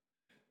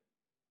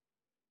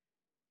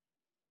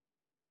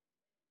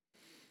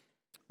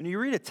When you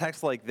read a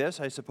text like this,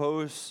 I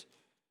suppose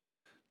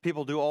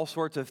people do all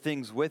sorts of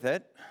things with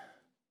it.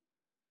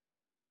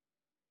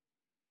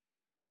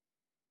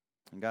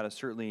 And God is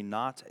certainly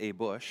not a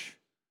bush.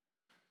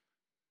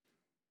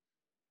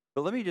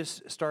 But let me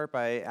just start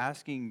by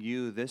asking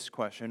you this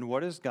question.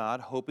 What is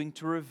God hoping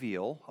to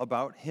reveal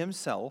about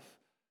himself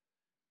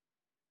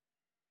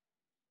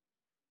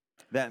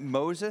that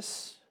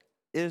Moses,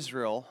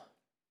 Israel,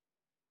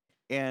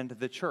 and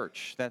the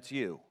church, that's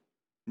you,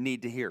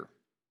 need to hear?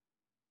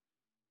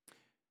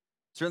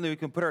 Certainly we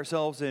can put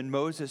ourselves in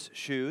Moses'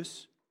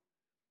 shoes.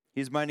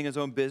 He's minding his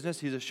own business.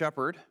 He's a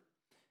shepherd.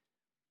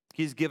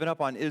 He's given up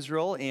on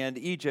Israel and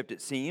Egypt,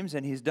 it seems,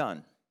 and he's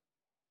done.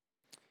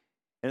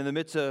 And in the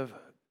midst of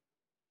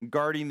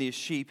guarding these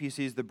sheep, he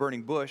sees the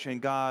burning bush,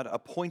 and God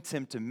appoints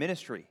him to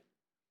ministry.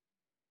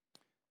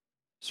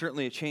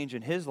 Certainly a change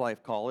in his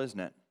life call, isn't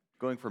it?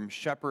 Going from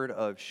shepherd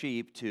of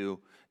sheep to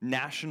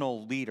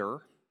national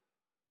leader,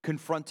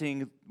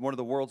 confronting one of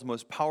the world's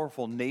most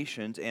powerful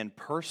nations and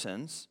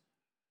persons.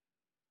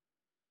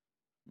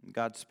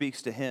 God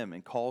speaks to him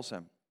and calls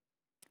him.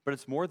 But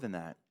it's more than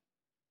that.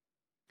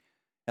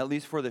 At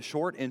least for the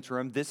short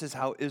interim, this is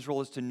how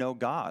Israel is to know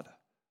God.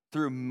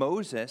 Through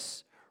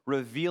Moses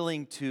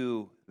revealing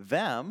to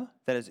them,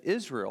 that is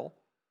Israel,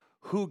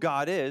 who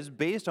God is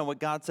based on what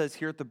God says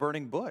here at the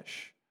burning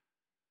bush.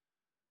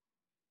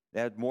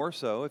 And more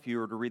so, if you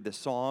were to read the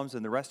Psalms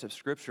and the rest of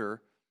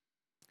Scripture,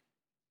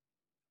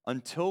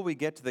 until we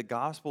get to the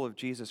gospel of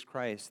Jesus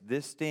Christ,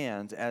 this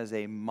stands as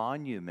a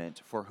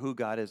monument for who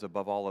God is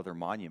above all other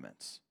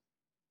monuments.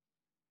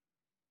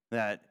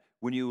 That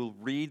when you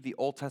read the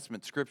Old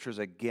Testament Scriptures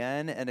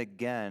again and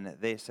again,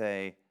 they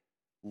say,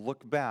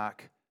 look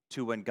back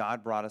to when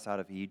God brought us out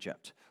of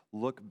Egypt.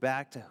 Look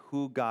back to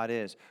who God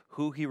is,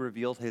 who he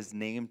revealed his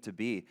name to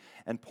be,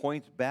 and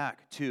point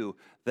back to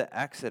the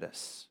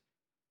Exodus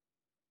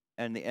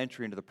and the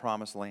entry into the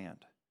promised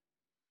land.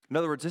 In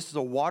other words, this is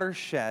a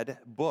watershed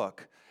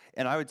book,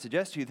 and I would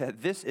suggest to you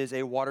that this is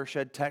a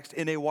watershed text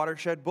in a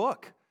watershed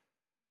book.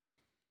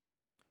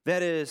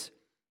 That is,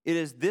 it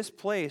is this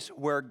place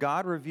where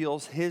God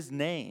reveals his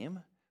name,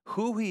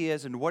 who he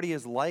is, and what he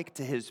is like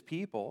to his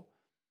people.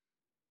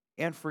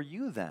 And for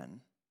you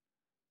then,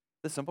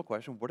 the simple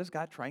question, what is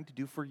God trying to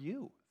do for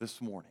you this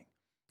morning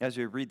as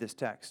you read this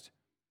text?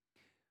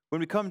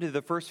 When we come to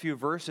the first few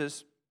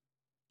verses,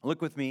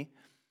 look with me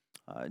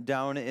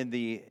down in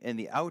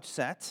the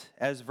outset,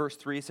 as verse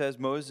 3 says,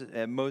 Moses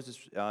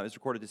is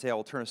recorded to say, I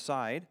will turn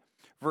aside.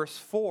 Verse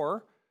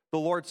 4, the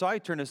Lord saw he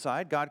turned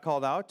aside. God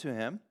called out to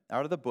him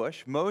out of the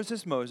bush,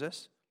 Moses,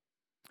 Moses.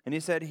 And he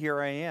said,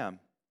 here I am.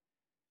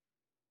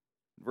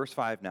 Verse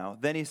 5 now.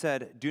 Then he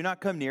said, do not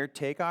come near,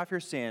 take off your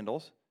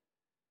sandals,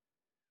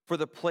 for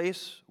the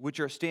place which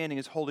you are standing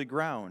is holy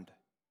ground.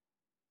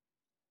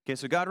 Okay,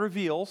 so God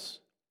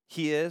reveals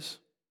he is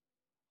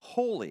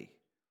holy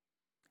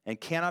and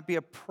cannot be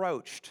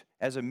approached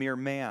as a mere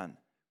man.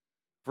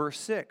 Verse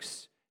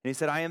 6, and he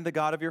said, I am the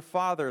God of your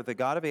father, the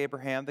God of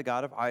Abraham, the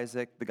God of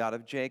Isaac, the God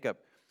of Jacob.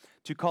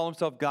 To call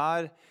himself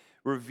God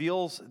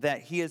reveals that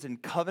he is in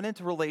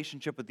covenant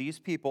relationship with these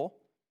people,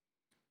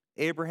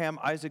 Abraham,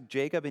 Isaac,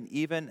 Jacob, and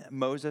even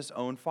Moses'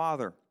 own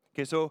father.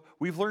 Okay, so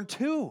we've learned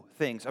two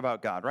things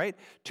about God, right?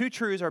 Two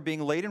truths are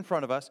being laid in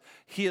front of us.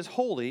 He is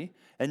holy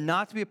and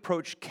not to be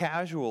approached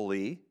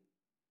casually.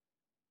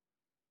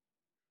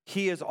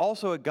 He is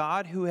also a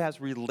God who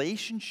has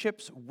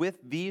relationships with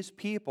these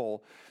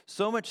people,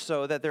 so much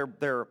so that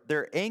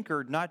they're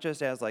anchored not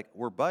just as like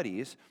we're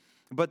buddies,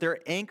 but they're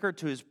anchored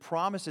to his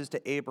promises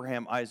to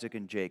Abraham, Isaac,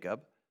 and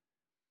Jacob.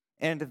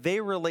 And they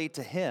relate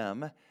to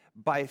him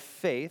by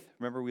faith.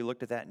 Remember, we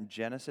looked at that in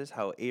Genesis,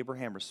 how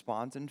Abraham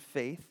responds in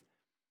faith.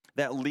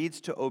 That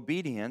leads to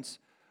obedience,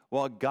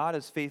 while God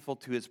is faithful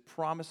to his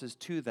promises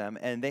to them,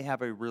 and they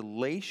have a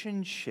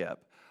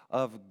relationship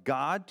of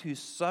God to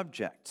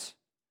subjects.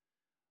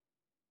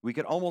 We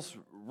could almost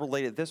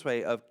relate it this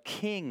way, of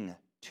king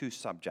to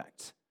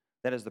subject.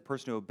 That is the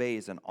person who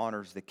obeys and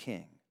honors the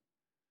king.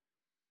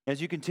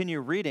 As you continue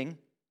reading,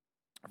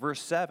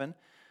 verse 7,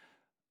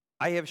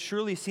 I have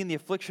surely seen the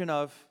affliction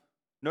of,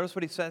 notice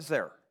what he says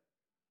there,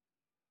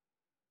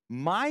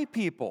 my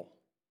people.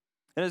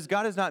 And as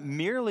God is not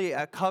merely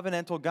a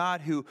covenantal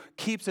God who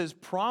keeps his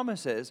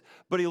promises,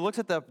 but he looks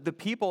at the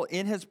people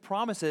in his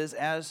promises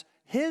as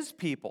his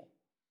people.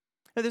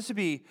 Now, this would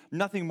be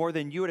nothing more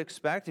than you would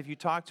expect if you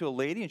talk to a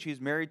lady and she's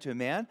married to a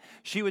man.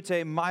 She would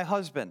say, my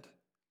husband.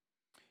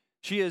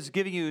 She is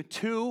giving you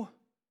two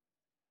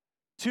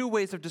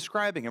ways of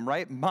describing him,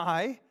 right?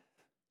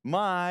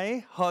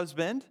 My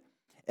husband,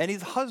 and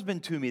he's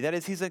husband to me. That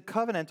is, he's a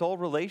covenantal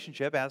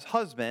relationship as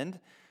husband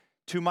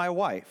to my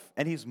wife,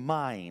 and he's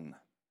mine.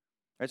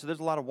 Right, so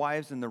there's a lot of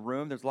wives in the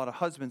room, there's a lot of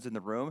husbands in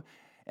the room,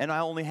 and I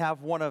only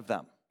have one of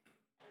them.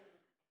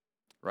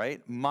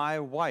 Right? My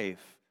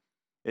wife.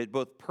 It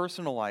both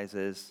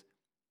personalizes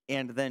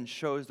and then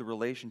shows the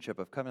relationship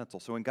of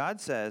covenantal. So when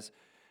God says,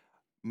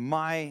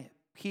 my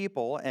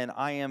people and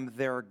I am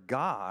their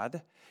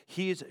God,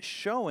 he is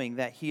showing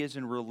that he is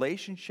in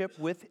relationship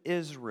with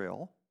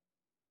Israel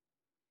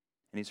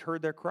and he's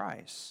heard their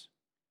cries.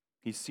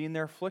 He's seen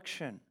their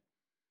affliction.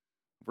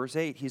 Verse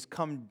 8, he's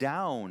come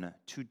down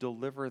to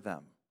deliver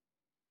them,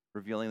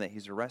 revealing that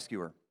he's a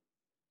rescuer.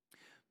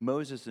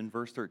 Moses in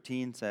verse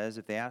 13 says,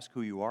 if they ask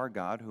who you are,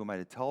 God, who am I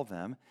to tell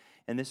them?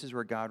 And this is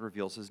where God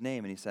reveals his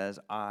name, and he says,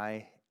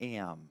 I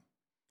am.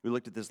 We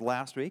looked at this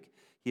last week.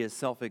 He is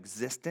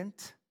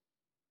self-existent.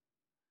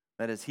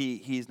 That is,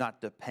 he's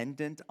not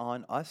dependent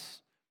on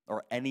us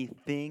or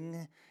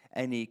anything,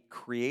 any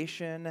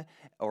creation,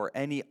 or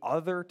any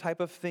other type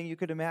of thing you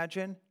could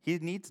imagine. He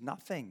needs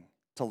nothing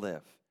to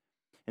live.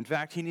 In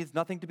fact, he needs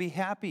nothing to be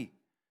happy.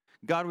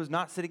 God was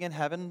not sitting in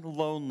heaven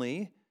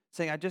lonely,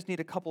 saying, I just need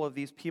a couple of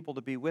these people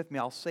to be with me.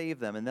 I'll save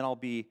them, and then I'll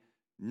be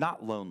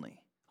not lonely.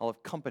 I'll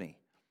have company.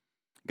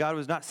 God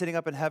was not sitting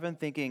up in heaven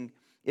thinking,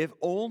 if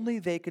only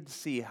they could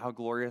see how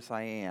glorious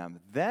I am,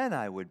 then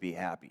I would be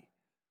happy.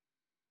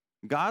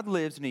 God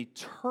lives in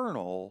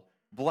eternal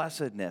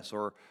blessedness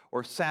or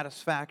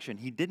satisfaction.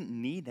 He didn't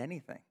need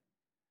anything.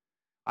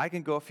 I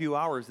can go a few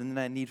hours and then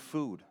I need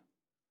food.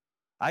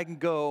 I can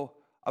go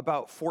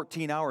about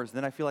 14 hours and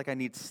then I feel like I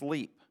need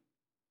sleep.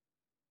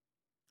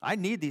 I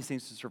need these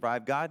things to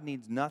survive. God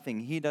needs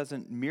nothing. He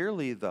doesn't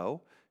merely,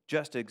 though,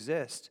 just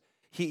exist.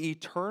 He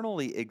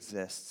eternally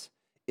exists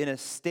in a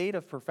state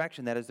of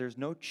perfection. That is, there's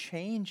no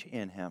change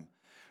in him.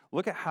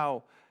 Look at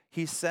how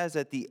he says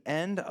at the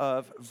end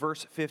of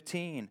verse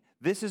 15,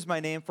 this is my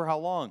name for how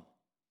long?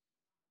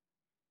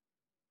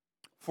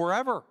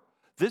 Forever.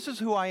 This is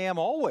who I am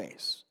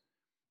always.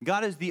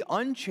 God is the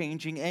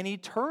unchanging and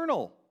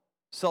eternal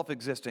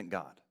self-existent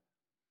God.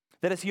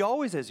 That is, he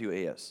always is who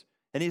he is,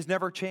 and he's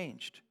never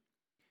changed.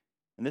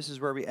 And this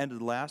is where we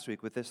ended last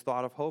week with this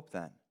thought of hope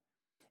then.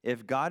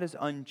 If God is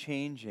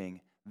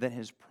unchanging, then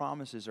his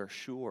promises are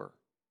sure.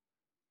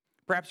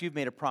 Perhaps you've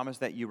made a promise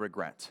that you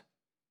regret.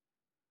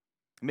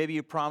 Maybe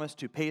you promised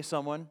to pay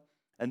someone,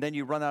 and then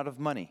you run out of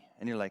money,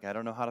 and you're like, I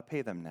don't know how to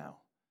pay them now.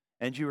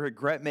 And you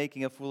regret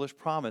making a foolish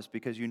promise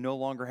because you no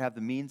longer have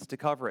the means to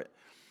cover it.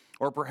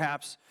 Or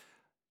perhaps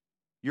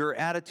your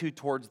attitude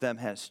towards them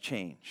has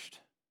changed.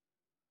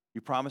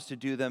 You promised to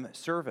do them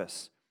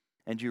service,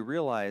 and you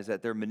realize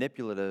that they're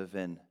manipulative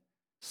and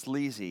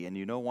sleazy, and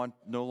you no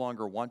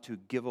longer want to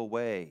give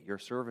away your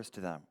service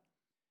to them.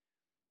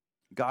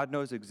 God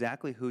knows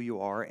exactly who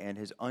you are, and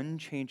his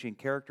unchanging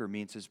character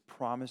means his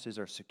promises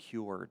are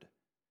secured.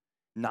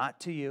 Not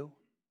to you,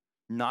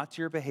 not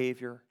to your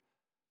behavior,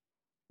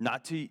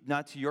 not to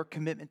your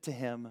commitment to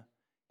him.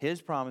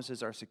 His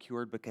promises are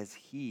secured because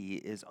he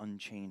is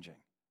unchanging.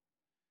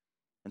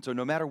 And so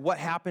no matter what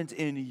happens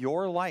in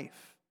your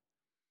life,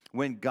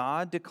 when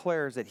God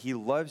declares that he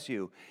loves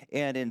you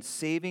and in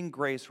saving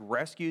grace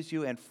rescues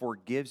you and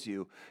forgives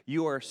you,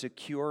 you are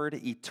secured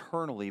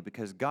eternally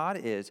because God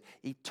is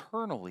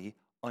eternally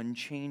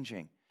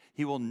unchanging.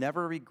 He will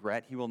never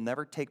regret. He will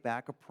never take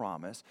back a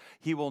promise.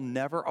 He will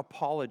never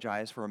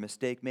apologize for a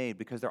mistake made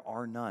because there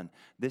are none.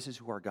 This is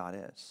who our God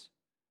is.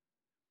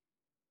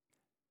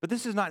 But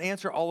this does not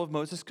answer all of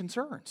Moses'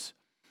 concerns.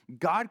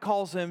 God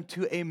calls him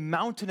to a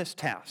mountainous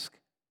task.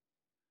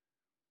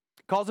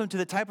 Calls him to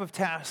the type of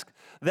task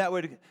that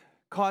would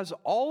cause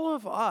all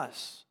of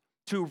us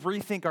to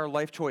rethink our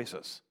life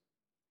choices.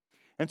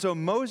 And so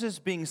Moses,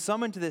 being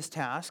summoned to this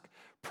task,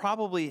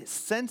 probably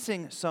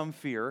sensing some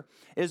fear,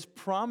 is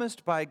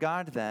promised by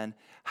God then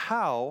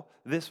how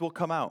this will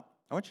come out.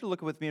 I want you to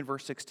look with me in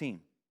verse 16.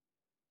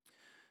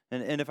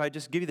 And if I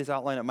just give you this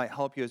outline, it might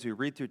help you as we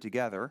read through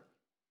together.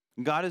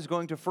 God is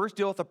going to first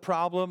deal with the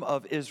problem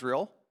of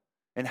Israel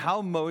and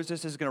how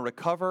Moses is going to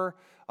recover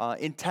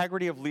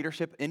integrity of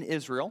leadership in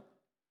Israel.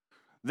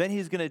 Then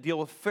he's going to deal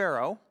with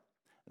Pharaoh.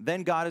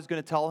 Then God is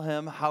going to tell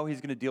him how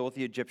he's going to deal with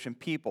the Egyptian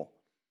people.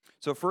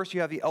 So first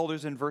you have the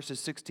elders in verses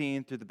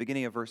 16 through the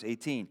beginning of verse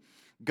 18.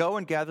 Go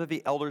and gather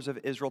the elders of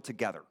Israel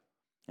together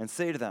and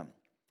say to them,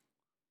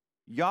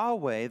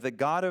 Yahweh, the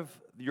God of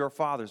your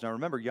fathers. Now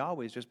remember,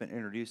 Yahweh has just been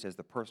introduced as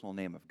the personal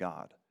name of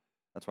God.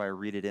 That's why I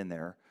read it in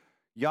there.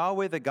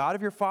 Yahweh, the God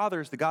of your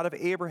fathers, the God of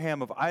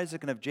Abraham, of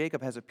Isaac, and of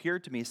Jacob, has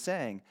appeared to me,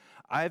 saying,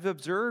 I have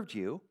observed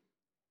you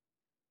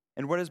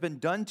and what has been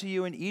done to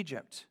you in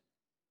Egypt.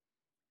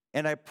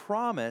 And I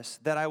promise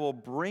that I will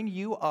bring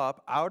you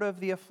up out of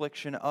the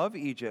affliction of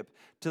Egypt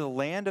to the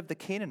land of the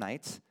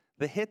Canaanites,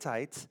 the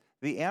Hittites,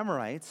 the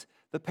Amorites,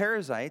 the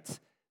Perizzites,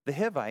 the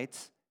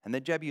Hivites, and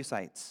the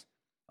Jebusites,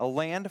 a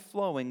land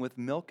flowing with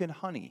milk and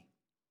honey.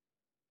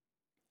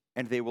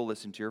 And they will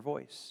listen to your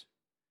voice.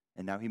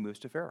 And now he moves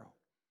to Pharaoh.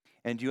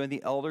 And you and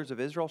the elders of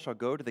Israel shall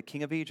go to the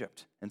king of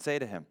Egypt and say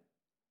to him,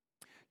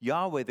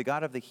 Yahweh, the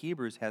God of the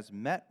Hebrews, has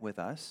met with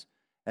us,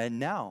 and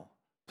now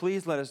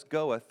please let us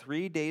go a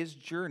 3 days'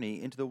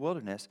 journey into the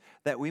wilderness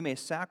that we may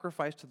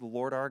sacrifice to the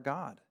Lord our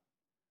God.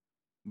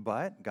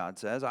 But, God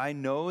says, I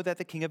know that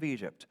the king of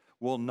Egypt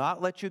will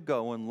not let you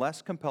go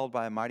unless compelled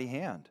by a mighty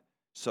hand.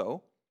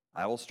 So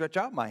I will stretch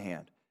out my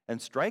hand and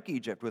strike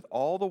Egypt with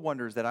all the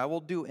wonders that I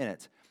will do in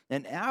it.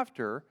 And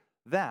after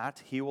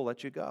that, he will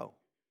let you go.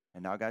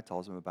 And now God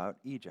tells him about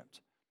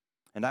Egypt.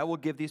 And I will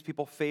give these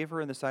people favor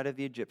in the sight of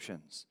the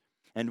Egyptians.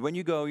 And when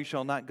you go, you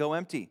shall not go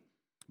empty,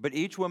 But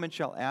each woman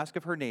shall ask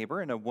of her neighbor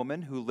and a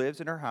woman who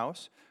lives in her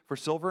house for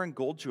silver and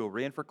gold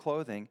jewelry and for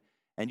clothing,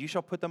 and you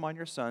shall put them on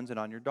your sons and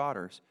on your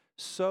daughters.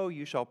 So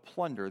you shall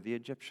plunder the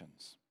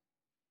Egyptians.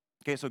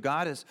 Okay, so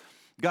God is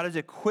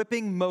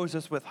equipping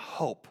Moses with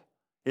hope,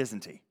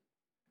 isn't he?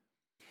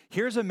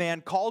 Here's a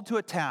man called to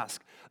a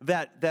task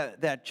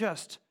that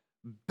just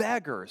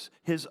beggars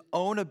his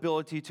own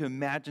ability to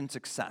imagine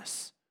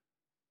success.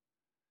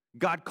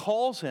 God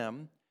calls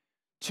him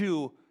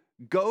to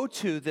go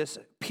to this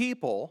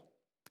people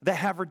that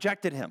have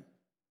rejected him.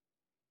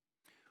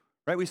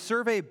 Right? We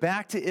survey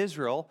back to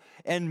Israel,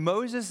 and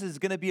Moses is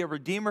going to be a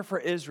redeemer for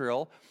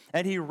Israel,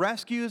 and he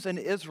rescues an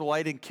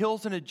Israelite and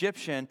kills an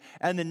Egyptian,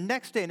 and the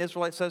next day an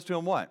Israelite says to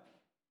him what?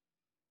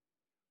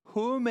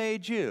 Who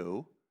made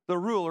you the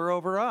ruler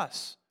over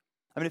us?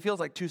 I mean, it feels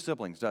like two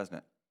siblings, doesn't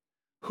it?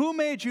 Who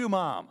made you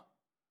mom?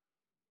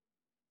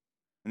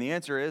 And the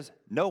answer is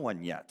no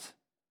one yet,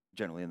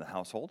 generally in the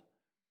household.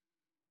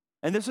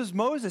 And this is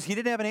Moses. He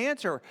didn't have an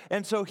answer,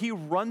 and so he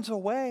runs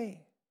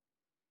away.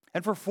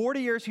 And for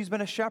 40 years, he's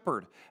been a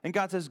shepherd. And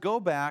God says, go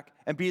back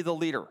and be the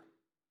leader.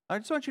 I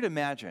just want you to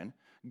imagine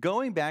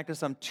going back to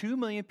some 2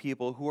 million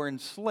people who are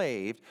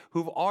enslaved,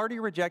 who've already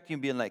rejected you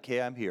and being like, hey,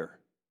 I'm here,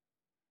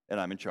 and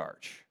I'm in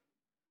charge.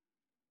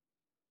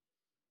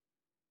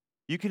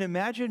 You can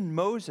imagine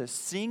Moses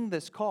seeing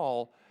this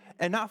call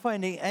and not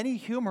finding any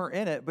humor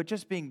in it, but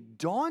just being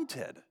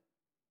daunted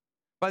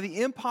by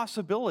the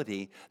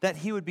impossibility that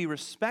he would be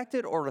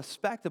respected or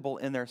respectable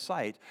in their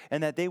sight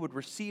and that they would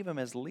receive him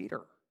as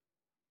leader.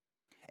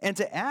 And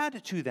to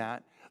add to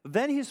that,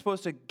 then he's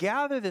supposed to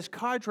gather this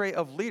cadre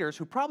of leaders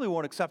who probably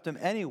won't accept him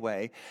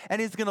anyway, and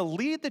he's going to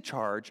lead the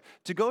charge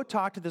to go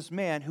talk to this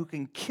man who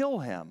can kill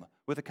him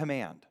with a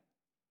command.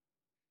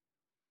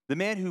 The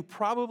man who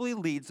probably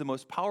leads the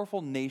most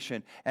powerful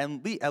nation,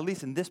 and at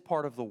least in this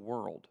part of the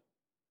world.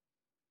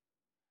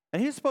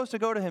 And he's supposed to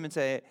go to him and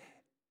say,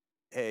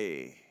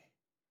 hey,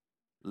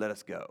 let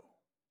us go.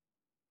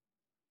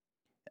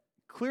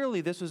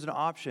 Clearly, this was an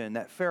option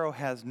that Pharaoh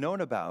has known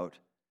about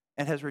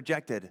and has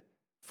rejected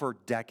for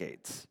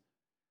decades.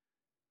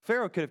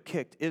 Pharaoh could have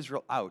kicked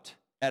Israel out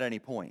at any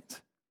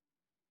point.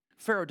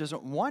 Pharaoh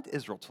doesn't want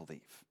Israel to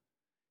leave.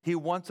 He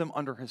wants them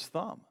under his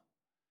thumb.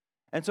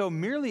 And so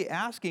merely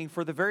asking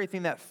for the very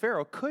thing that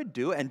Pharaoh could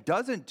do and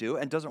doesn't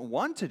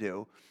want to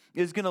do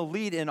is going to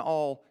lead in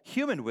all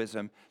human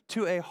wisdom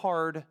to a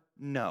hard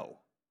no.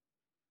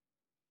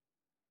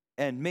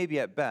 And maybe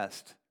at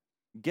best,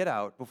 get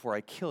out before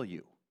I kill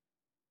you.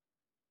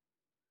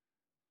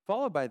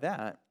 Followed by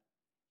that,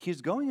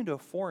 he's going into a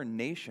foreign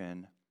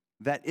nation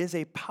that is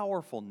a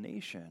powerful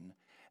nation,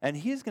 and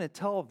he's going to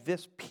tell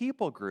this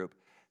people group,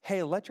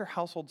 hey, let your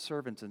household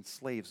servants and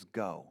slaves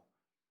go.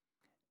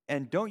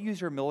 And don't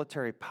use your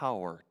military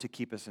power to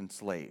keep us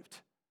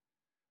enslaved.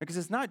 Because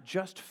it's not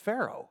just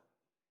Pharaoh.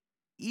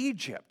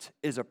 Egypt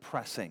is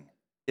oppressing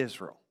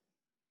Israel.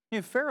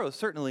 Pharaoh is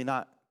certainly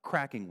not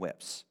cracking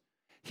whips.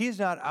 He's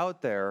not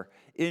out there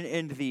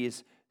in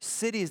these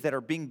cities that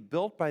are being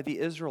built by the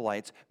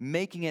Israelites,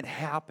 making it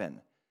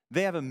happen.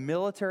 They have a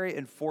military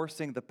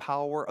enforcing the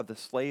power of the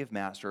slave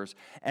masters,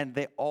 and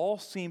they all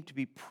seem to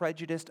be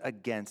prejudiced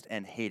against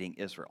and hating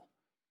Israel.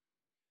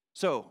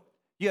 So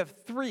you have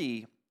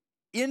three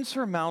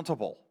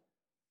insurmountable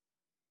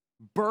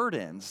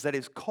burdens that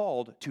is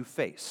called to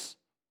face.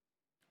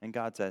 And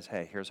God says,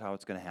 hey, here's how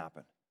it's going to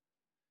happen.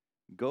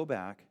 Go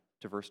back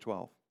to verse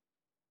 12.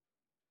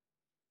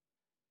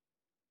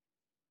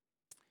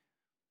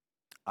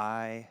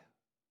 I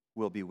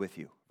will be with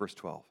you, verse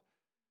 12.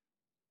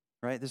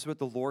 Right? This is what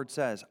the Lord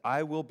says.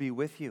 I will be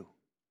with you.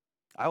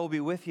 I will be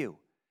with you.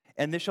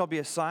 And this shall be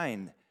a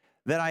sign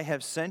that I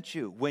have sent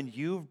you when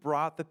you've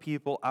brought the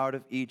people out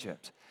of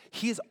Egypt.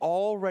 He's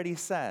already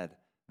said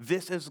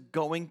this is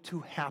going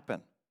to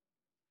happen.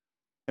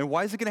 And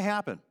why is it going to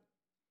happen?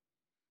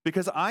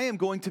 Because I am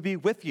going to be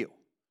with you.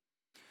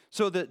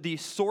 So the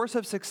source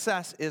of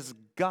success is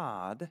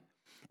God,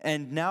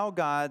 and now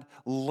God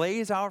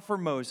lays out for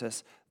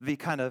Moses the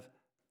kind of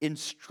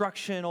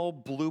instructional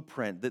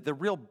blueprint, the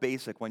real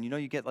basic one. You know,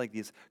 you get like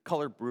these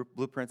colored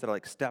blueprints that are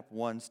like step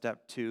 1,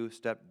 step 2,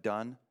 step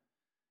done.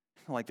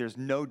 Like there's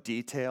no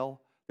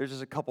detail. There's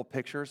just a couple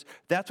pictures.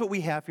 That's what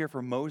we have here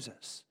for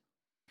Moses.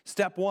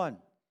 Step 1,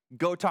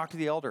 go talk to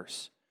the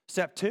elders.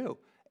 Step 2,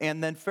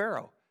 and then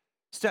Pharaoh.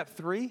 Step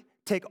 3,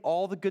 take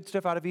all the good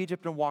stuff out of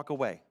Egypt and walk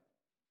away.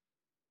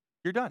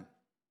 You're done.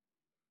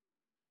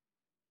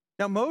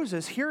 Now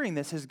Moses, hearing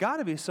this, has got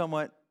to be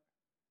somewhat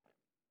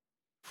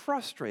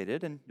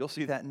frustrated, and you'll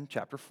see that in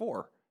chapter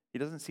 4. He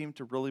doesn't seem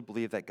to really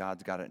believe that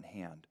God's got it in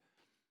hand.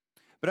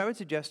 But I would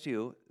suggest to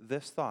you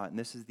this thought, and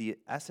this is the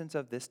essence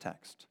of this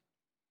text.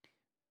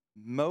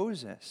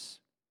 Moses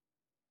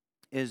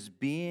is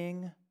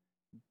being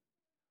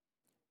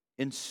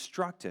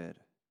instructed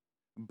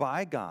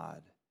by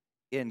God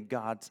in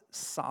God's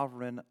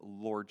sovereign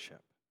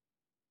lordship.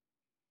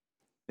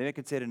 Maybe I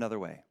could say it another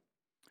way.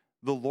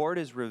 The Lord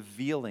is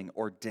revealing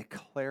or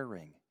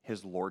declaring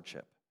his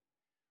lordship.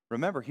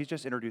 Remember, he's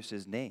just introduced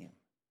his name.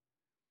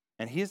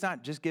 And he's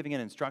not just giving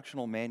an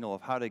instructional manual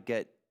of how to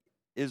get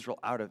Israel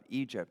out of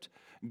Egypt,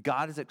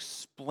 God is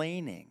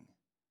explaining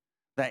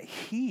that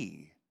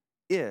he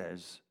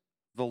is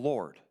the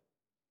Lord.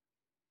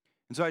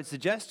 And so I'd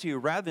suggest to you,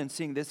 rather than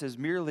seeing this as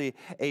merely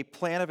a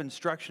plan of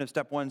instruction of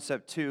step 1,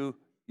 step 2,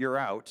 you're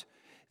out,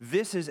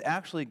 this is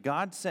actually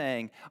God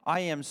saying,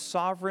 I am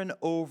sovereign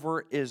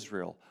over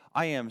Israel.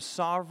 I am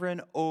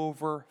sovereign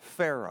over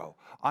Pharaoh.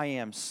 I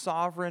am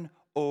sovereign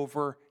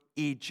over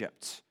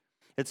Egypt.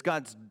 It's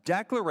God's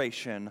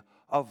declaration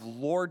of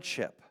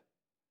lordship,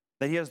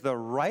 that he has the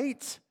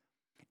right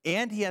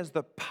and he has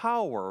the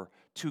power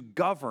to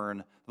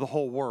govern the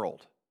whole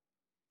world.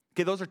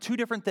 Okay, those are two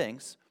different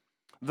things.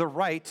 The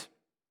right,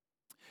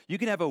 you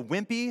can have a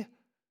wimpy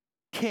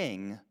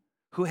king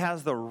who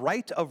has the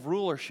right of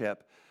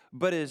rulership,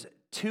 but is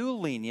too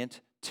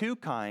lenient, too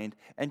kind,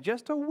 and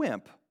just a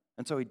wimp,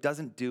 and so he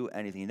doesn't do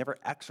anything. He never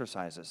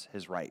exercises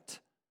his right.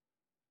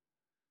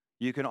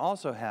 You can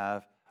also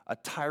have a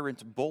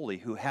tyrant bully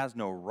who has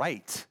no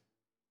right,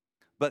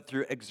 but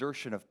through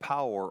exertion of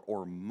power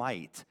or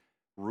might,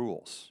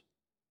 rules.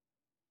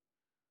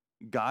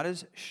 God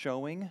is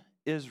showing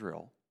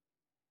Israel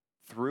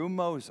through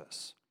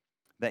Moses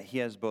that he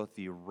has both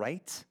the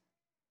right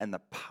and the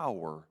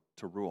power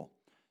to rule.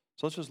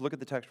 So let's just look at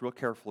the text real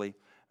carefully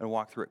and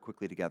walk through it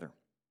quickly together.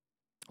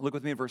 Look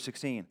with me at verse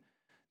 16.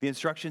 The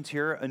instructions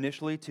here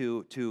initially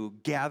to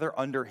gather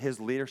under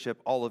his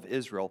leadership all of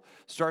Israel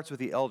starts with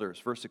the elders.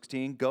 Verse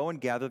 16, go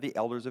and gather the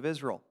elders of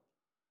Israel.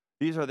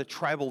 These are the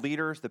tribal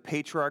leaders, the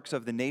patriarchs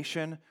of the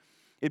nation.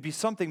 It'd be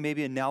something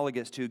maybe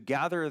analogous to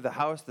gather the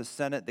House, the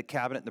Senate, the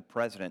cabinet, and the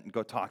president and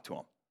go talk to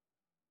them.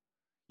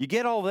 You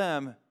get all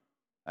them,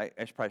 I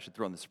probably should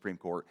throw in the Supreme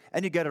Court,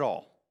 and you get it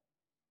all,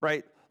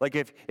 right? Like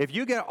if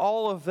you get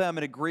all of them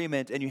in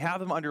agreement and you have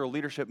them under a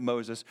leadership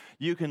Moses,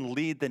 you can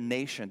lead the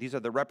nation. These are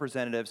the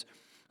representatives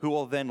who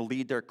will then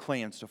lead their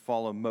clans to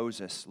follow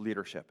Moses'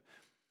 leadership.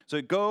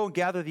 So go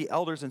gather the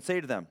elders and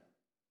say to them,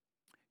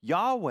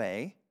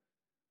 Yahweh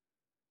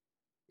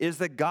is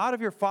the God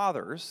of your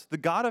fathers, the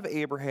God of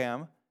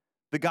Abraham,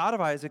 the God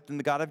of Isaac, and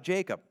the God of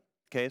Jacob.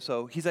 Okay,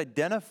 so he's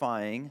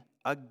identifying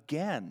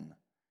again.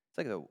 It's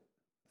like the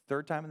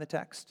third time in the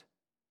text.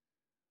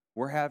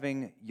 We're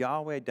having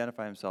Yahweh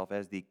identify himself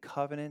as the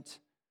covenant,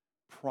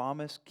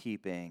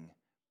 promise-keeping,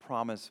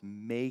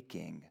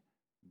 promise-making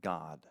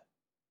God.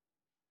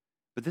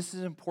 But this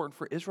is important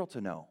for Israel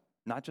to know,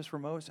 not just for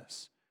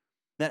Moses.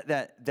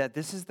 That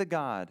this is the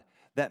God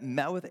that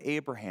met with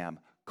Abraham,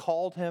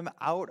 called him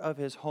out of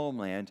his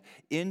homeland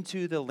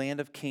into the land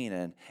of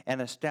Canaan, and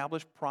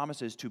established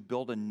promises to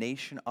build a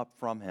nation up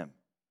from him.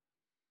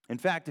 In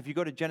fact, if you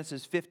go to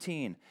Genesis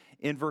 15,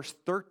 in verse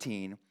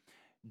 13,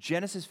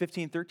 Genesis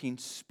 15:13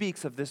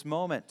 speaks of this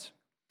moment.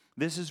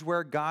 This is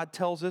where God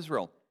tells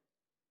Israel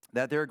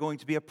that they're going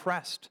to be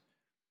oppressed.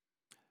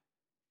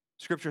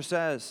 Scripture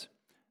says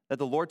that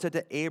the Lord said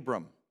to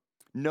Abram,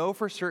 know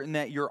for certain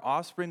that your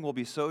offspring will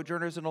be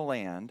sojourners in a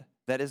land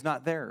that is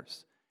not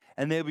theirs,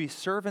 and they will be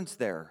servants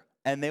there,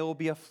 and they will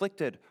be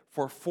afflicted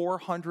for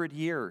 400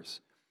 years.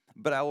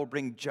 But I will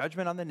bring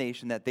judgment on the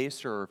nation that they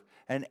serve,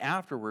 and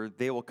afterward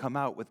they will come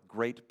out with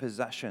great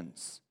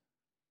possessions.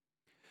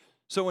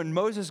 So when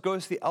Moses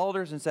goes to the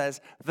elders and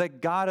says, the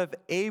God of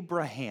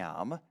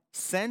Abraham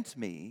sent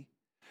me,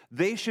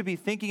 they should be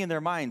thinking in their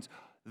minds,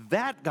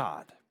 that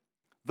God,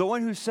 the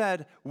one who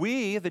said,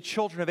 we, the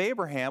children of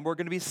Abraham, were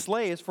going to be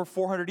slaves for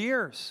 400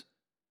 years.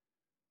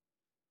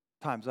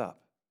 Time's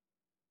up.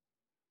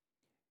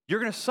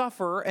 You're going to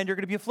suffer and you're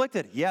going to be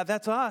afflicted. Yeah,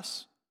 that's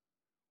us.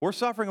 We're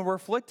suffering and we're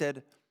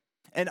afflicted,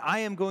 and I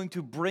am going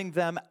to bring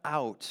them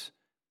out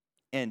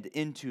and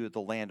into the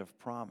land of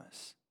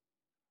promise.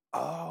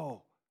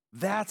 Oh,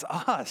 that's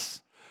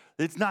us.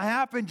 It's not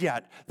happened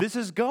yet. This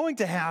is going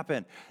to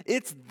happen.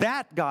 It's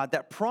that God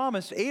that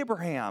promised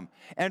Abraham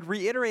and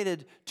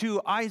reiterated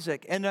to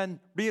Isaac and then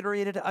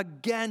reiterated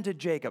again to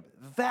Jacob.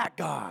 That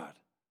God.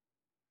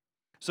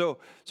 So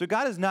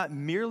God is not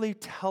merely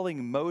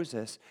telling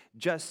Moses,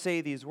 just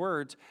say these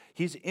words.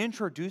 He's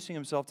introducing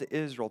himself to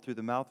Israel through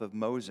the mouth of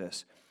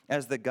Moses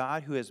as the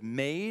God who has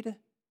made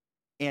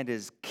and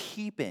is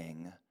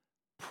keeping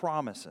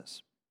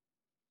promises.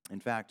 In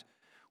fact,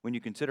 when you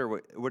consider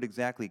what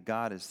exactly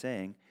God is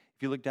saying,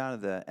 if you look down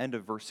at the end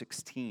of verse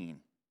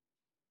 16,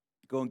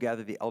 go and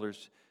gather the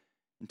elders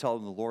and tell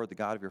them the Lord, the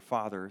God of your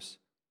fathers,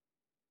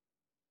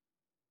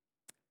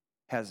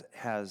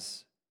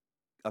 has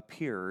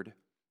appeared,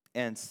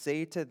 and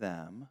say to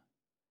them,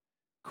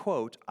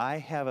 quote, I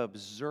have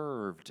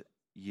observed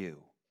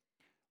you.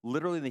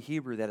 Literally in the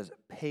Hebrew, that is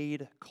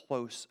paid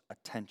close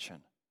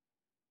attention.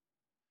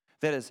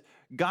 That is,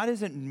 God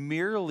isn't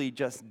merely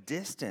just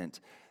distant.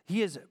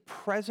 He is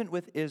present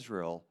with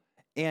Israel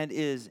and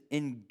is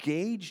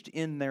engaged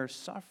in their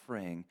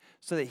suffering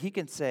so that he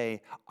can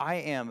say, I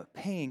am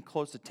paying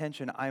close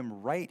attention.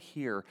 I'm right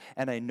here,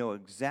 and I know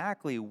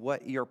exactly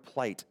what your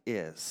plight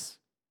is.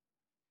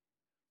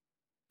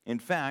 In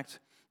fact,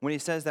 when he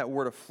says that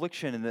word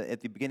affliction at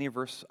the beginning of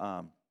verse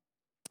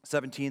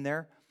 17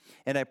 there,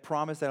 and I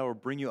promise that I will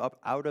bring you up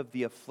out of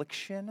the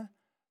affliction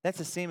That's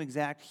the same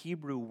exact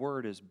Hebrew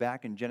word as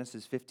back in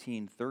Genesis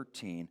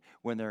 15:13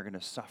 when they're going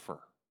to suffer.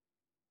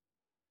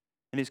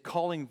 And he's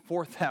calling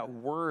forth that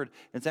word,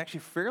 and it's actually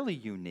fairly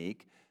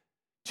unique,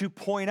 to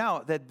point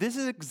out that this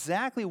is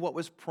exactly what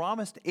was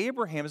promised to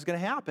Abraham is going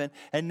to happen,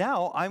 and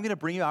now I'm going to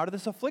bring you out of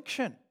this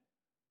affliction.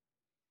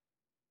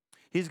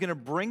 He's going to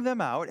bring them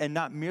out, and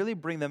not merely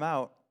bring them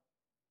out.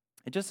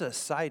 And just a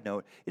side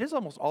note, it is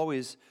almost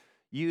always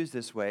used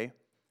this way,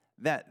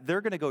 that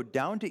they're going to go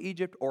down to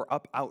Egypt or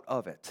up out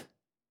of it.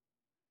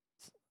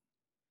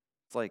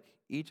 It's like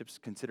Egypt's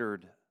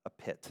considered a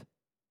pit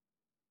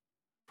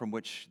from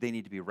which they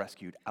need to be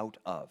rescued out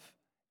of,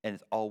 and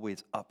it's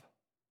always up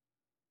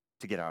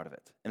to get out of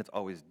it, and it's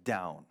always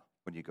down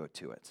when you go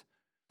to it.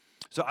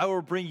 So I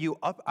will bring you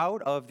up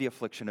out of the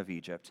affliction of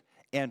Egypt,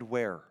 and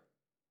where?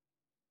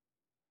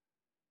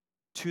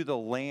 To the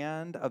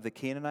land of the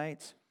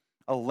Canaanites,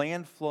 a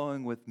land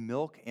flowing with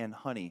milk and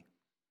honey.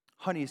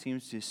 Honey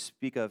seems to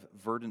speak of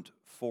verdant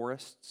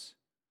forests,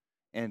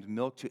 and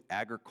milk to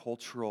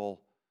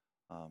agricultural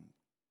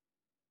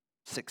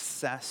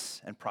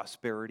success and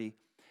prosperity.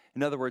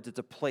 In other words, it's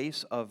a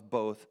place of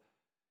both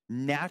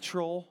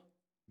natural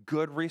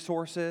good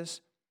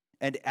resources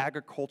and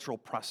agricultural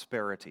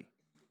prosperity.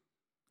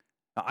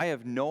 Now, I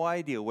have no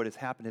idea what has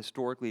happened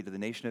historically to the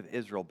nation of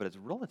Israel, but it's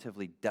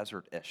relatively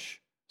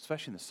desert-ish,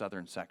 especially in the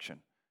southern section.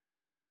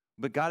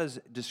 But God is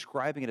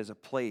describing it as a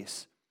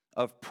place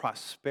of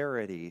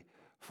prosperity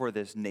for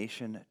this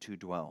nation to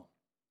dwell.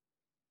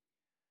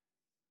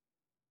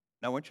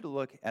 Now, I want you to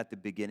look at the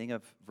beginning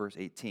of verse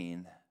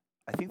 18.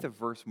 I think the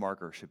verse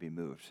marker should be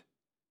moved.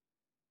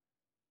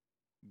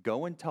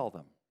 Go and tell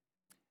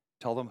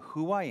them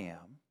who I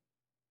am,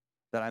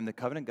 that I'm the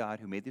covenant God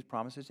who made these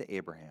promises to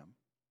Abraham.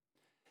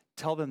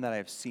 Tell them that I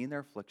have seen their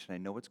affliction, I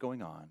know what's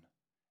going on,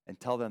 and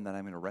tell them that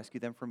I'm going to rescue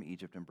them from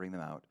Egypt and bring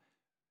them out.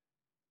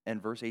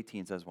 And verse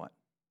 18 says what?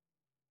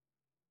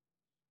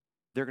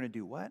 They're going to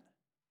do what?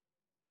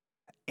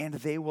 And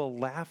they will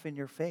laugh in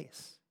your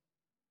face.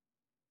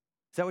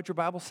 Is that what your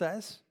Bible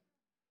says?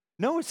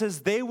 No, it says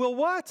they will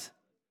what?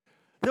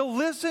 They'll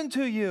listen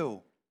to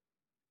you.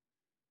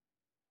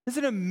 It's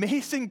an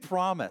amazing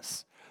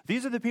promise.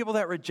 These are the people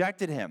that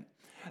rejected him.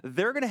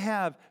 They're going to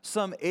have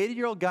some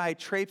 80-year-old guy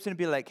traipse in and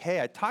be like,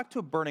 hey, I talked to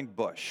a burning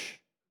bush.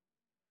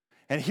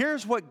 And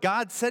here's what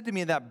God said to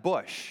me in that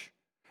bush.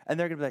 And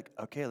they're going to be like,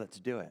 okay, let's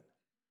do it.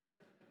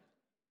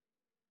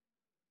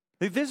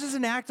 This is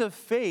an act of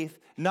faith,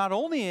 not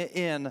only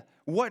in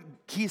what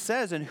he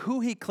says and who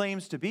he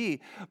claims to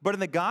be, but in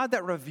the God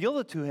that revealed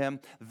it to him.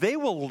 They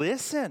will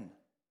listen.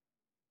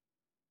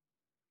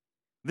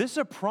 This is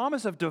a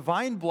promise of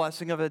divine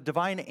blessing, of a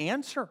divine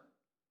answer.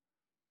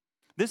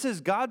 This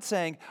is God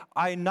saying,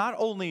 I not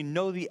only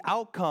know the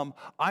outcome,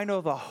 I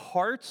know the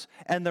hearts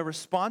and the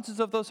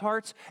responses of those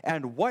hearts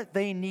and what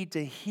they need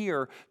to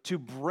hear to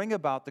bring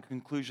about the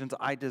conclusions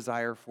I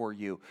desire for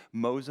you.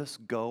 Moses,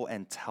 go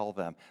and tell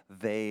them.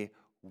 They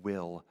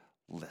will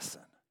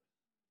listen.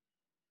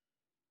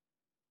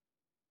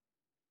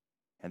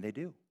 And they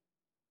do.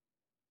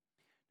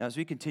 Now, as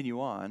we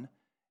continue on,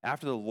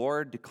 after the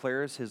Lord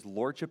declares his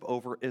lordship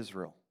over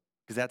Israel,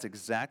 because that's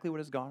exactly what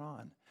has gone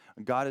on,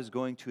 God is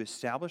going to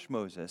establish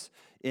Moses,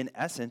 in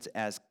essence,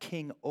 as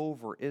king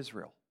over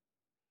Israel,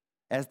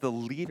 as the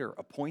leader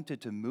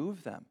appointed to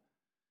move them,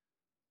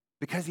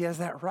 because he has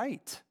that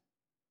right.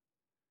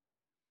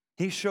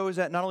 He shows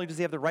that not only does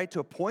he have the right to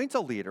appoint a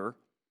leader,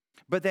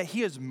 but that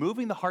he is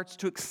moving the hearts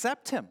to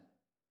accept him.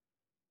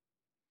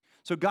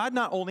 So God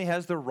not only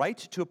has the right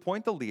to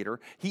appoint the leader,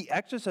 he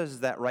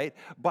exercises that right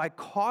by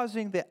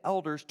causing the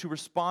elders to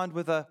respond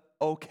with a,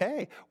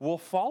 okay, we'll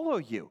follow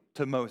you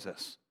to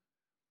Moses.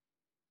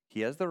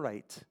 He has the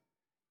right,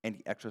 and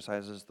he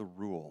exercises the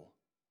rule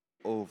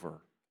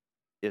over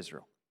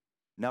Israel.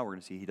 Now we're going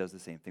to see he does the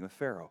same thing with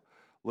Pharaoh.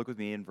 Look with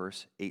me in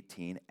verse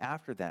 18.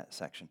 After that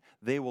section,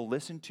 they will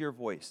listen to your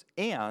voice,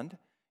 and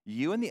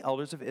you and the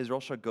elders of Israel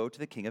shall go to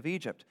the king of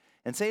Egypt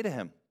and say to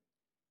him,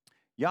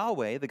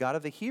 Yahweh, the God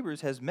of the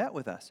Hebrews, has met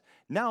with us.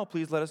 Now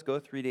please let us go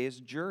 3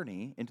 days'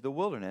 journey into the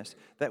wilderness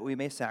that we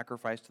may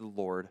sacrifice to the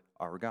Lord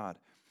our God.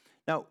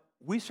 Now,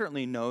 we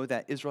certainly know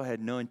that Israel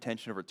had no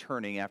intention of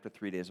returning after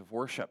 3 days of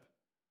worship.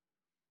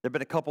 There have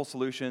been a couple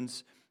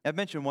solutions. I've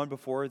mentioned one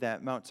before,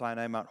 that Mount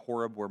Sinai, Mount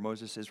Horeb, where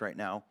Moses is right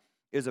now,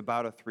 is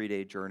about a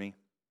 3-day journey.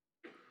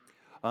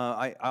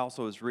 I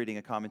also was reading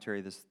a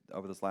commentary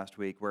over this last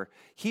week where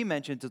he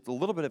mentions it's a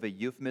little bit of a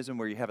euphemism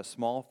where you have a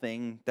small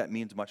thing that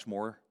means much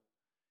more.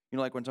 You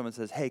know, like when someone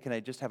says, hey, can I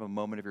just have a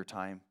moment of your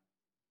time?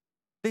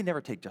 They never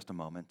take just a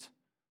moment.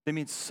 They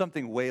mean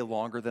something way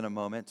longer than a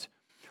moment.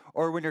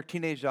 Or when your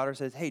teenage daughter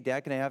says, hey,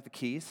 Dad, can I have the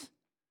keys?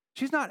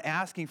 She's not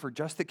asking for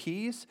just the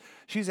keys.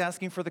 She's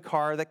asking for the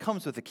car that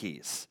comes with the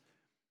keys.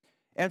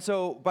 And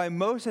so by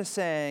Moses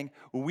saying,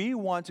 we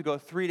want to go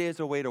 3 days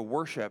away to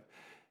worship,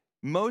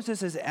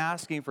 Moses is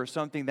asking for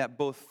something that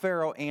both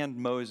Pharaoh and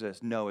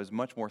Moses know is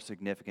much more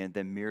significant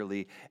than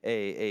merely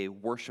a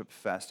worship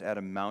fest at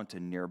a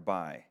mountain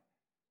nearby.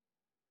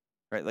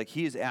 Right? Like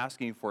he is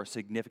asking for a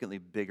significantly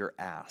bigger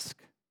ask.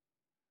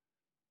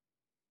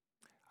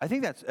 I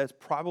think that's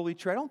probably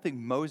true. I don't think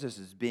Moses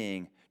is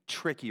being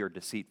tricky or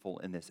deceitful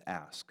in this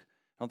ask.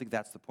 I don't think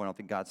that's the point. I don't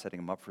think God's setting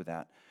him up for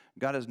that.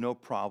 God has no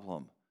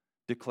problem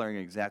declaring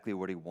exactly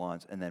what he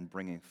wants and then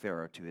bringing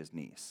Pharaoh to his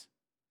knees.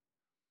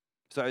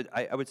 So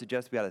I would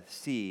suggest we ought to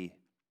see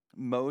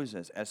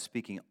Moses as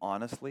speaking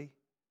honestly,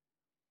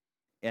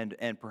 and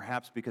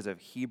perhaps because of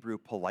Hebrew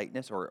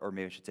politeness, or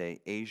maybe I should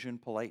say Asian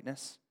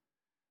politeness,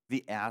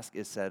 the ask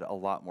is said a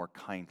lot more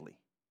kindly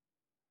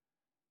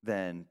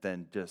than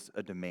just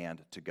a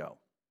demand to go.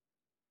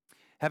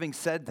 Having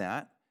said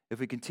that, if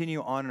we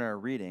continue on in our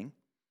reading,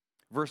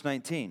 verse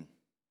 19,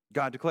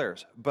 God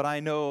declares, "But I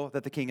know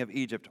that the king of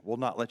Egypt will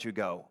not let you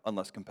go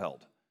unless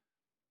compelled."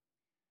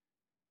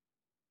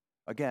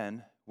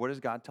 Again, what is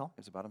God telling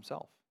us about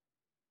himself?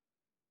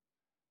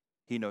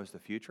 He knows the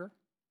future.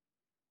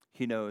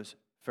 He knows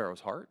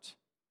Pharaoh's heart.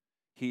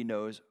 He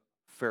knows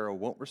Pharaoh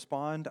won't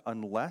respond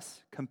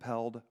unless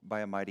compelled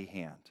by a mighty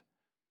hand.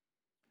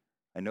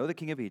 I know the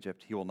king of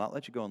Egypt, he will not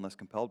let you go unless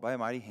compelled by a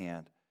mighty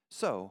hand,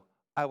 so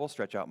I will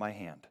stretch out my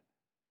hand.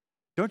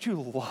 Don't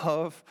you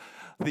love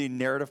the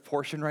narrative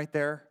portion right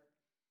there?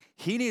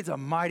 He needs a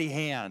mighty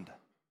hand.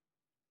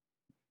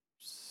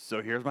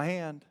 So here's my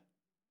hand.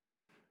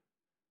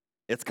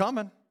 It's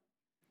coming,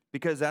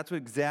 because that's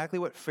exactly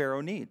what Pharaoh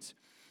needs.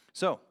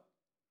 So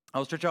I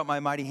will stretch out my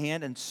mighty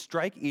hand and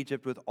strike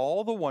Egypt with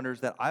all the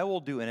wonders that I will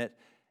do in it,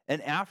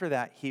 and after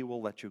that he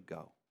will let you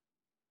go.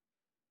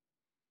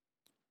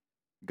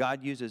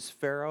 God uses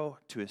Pharaoh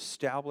to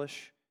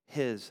establish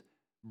his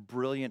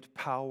brilliant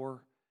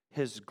power,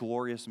 his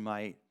glorious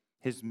might,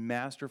 his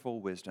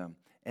masterful wisdom,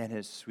 and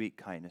his sweet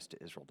kindness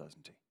to Israel,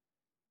 doesn't he?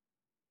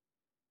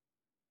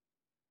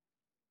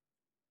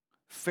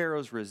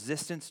 Pharaoh's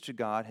resistance to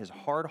God, his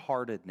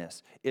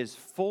hard-heartedness, is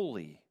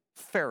fully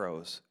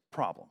Pharaoh's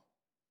problem.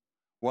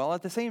 While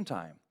at the same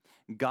time,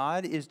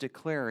 God is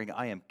declaring,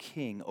 "I am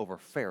king over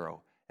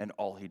Pharaoh and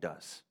all he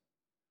does."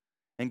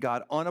 And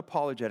God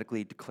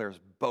unapologetically declares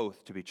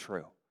both to be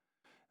true.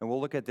 And we'll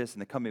look at this in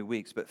the coming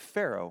weeks, but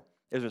Pharaoh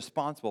is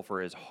responsible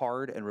for his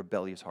hard and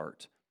rebellious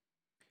heart.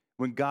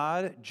 When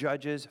God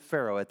judges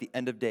Pharaoh at the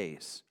end of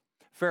days,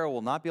 Pharaoh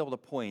will not be able to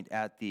point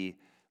at the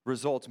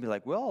results and be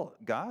like, "Well,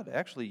 God,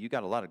 actually, you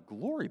got a lot of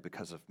glory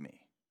because of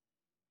me."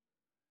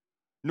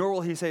 Nor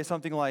will he say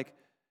something like,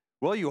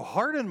 "Well, you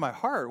hardened my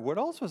heart. What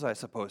else was I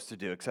supposed to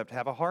do except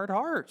have a hard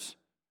heart?"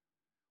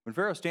 When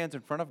Pharaoh stands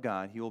in front of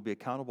God, he will be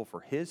accountable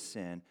for his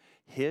sin,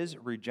 his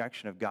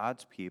rejection of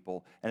God's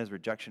people, and his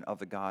rejection of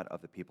the God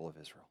of the people of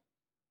Israel.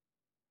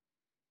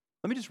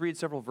 Let me just read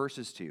several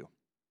verses to you.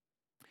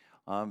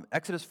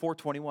 Exodus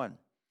 4:21.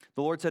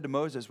 The Lord said to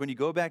Moses, "When you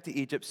go back to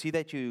Egypt, see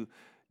that you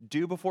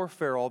do before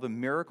Pharaoh all the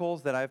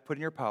miracles that I have put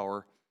in your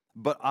power,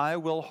 but I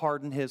will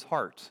harden his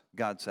heart,"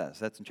 God says.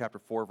 That's in chapter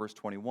 4, verse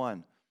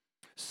 21.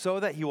 "So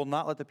that he will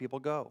not let the people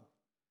go."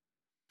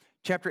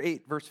 Chapter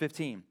 8, verse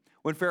 15.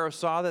 When Pharaoh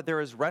saw that there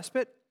was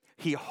respite,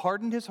 he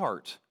hardened his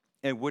heart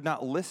and would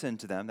not listen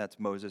to them, that's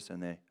Moses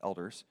and the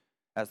elders,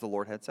 as the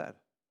Lord had said.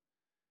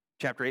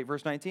 Chapter 8,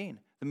 verse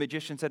 19. The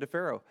magician said to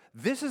Pharaoh,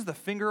 "This is the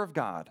finger of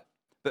God."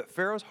 But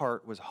Pharaoh's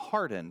heart was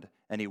hardened,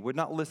 and he would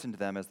not listen to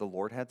them as the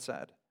Lord had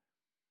said.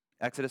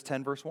 Exodus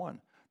 10, verse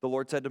 1. The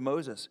Lord said to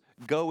Moses,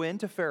 "Go in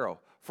to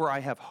Pharaoh, for I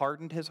have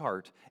hardened his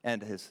heart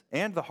and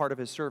the heart of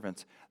his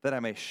servants, that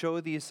I may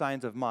show these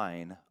signs of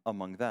mine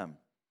among them."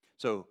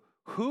 So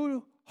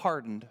who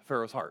hardened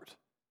Pharaoh's heart?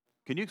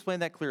 Can you explain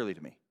that clearly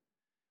to me?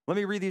 Let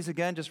me read these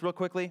again just real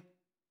quickly.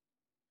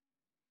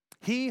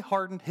 He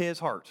hardened his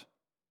heart.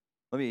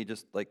 Let me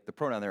just, like the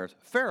pronoun there is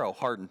Pharaoh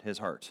hardened his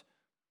heart.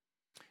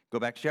 Go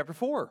back to chapter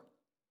 4.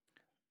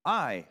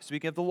 I,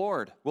 speaking of the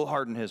Lord, will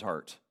harden his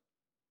heart.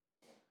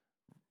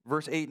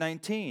 Verse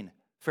 8:19,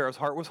 Pharaoh's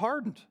heart was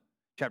hardened.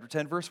 Chapter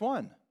 10, verse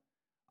 1.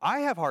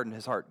 I have hardened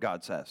his heart,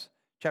 God says.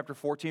 Chapter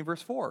 14,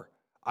 verse 4.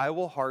 I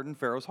will harden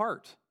Pharaoh's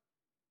heart.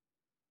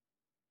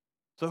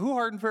 So who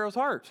hardened Pharaoh's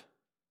heart?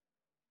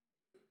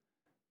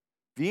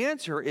 The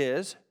answer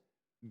is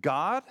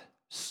God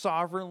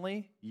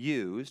sovereignly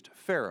used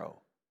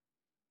Pharaoh.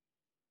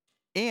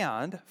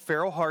 And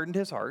Pharaoh hardened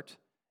his heart,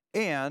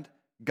 and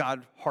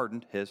God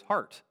hardened his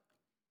heart.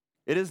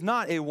 It is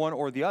not a one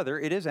or the other.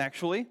 It is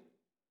actually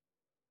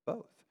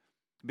both.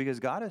 Because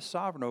God is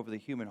sovereign over the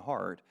human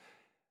heart,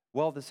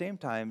 while at the same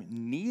time,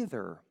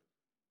 neither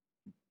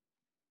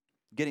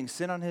getting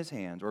sin on his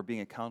hands or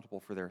being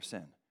accountable for their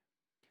sin.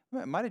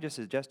 Might I just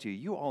suggest to you,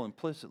 you all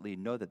implicitly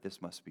know that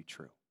this must be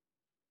true.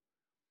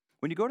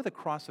 When you go to the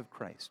cross of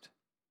Christ,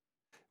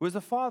 was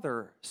the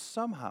Father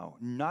somehow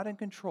not in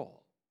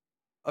control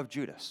of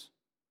Judas?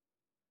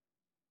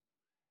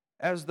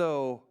 As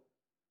though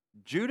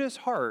Judas'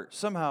 heart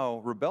somehow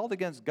rebelled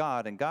against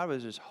God, and God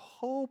was just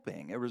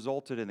hoping it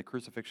resulted in the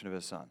crucifixion of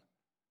his son.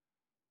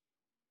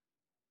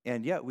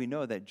 And yet we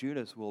know that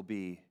Judas will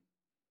be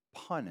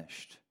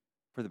punished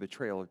for the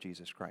betrayal of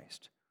Jesus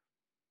Christ.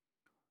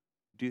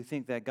 Do you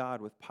think that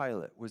God with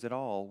Pilate was at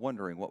all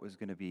wondering what was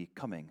going to be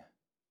coming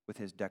with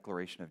his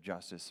declaration of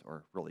justice,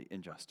 or really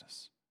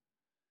injustice?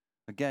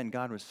 Again,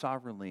 God was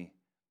sovereignly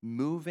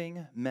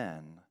moving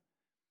men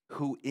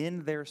who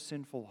in their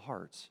sinful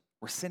hearts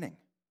were sinning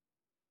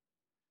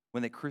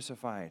when they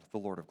crucified the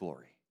Lord of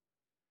glory.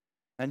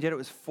 And yet it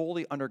was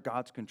fully under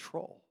God's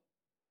control.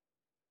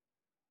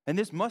 And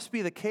this must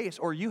be the case,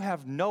 or you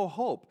have no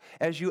hope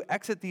as you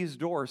exit these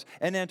doors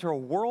and enter a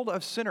world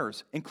of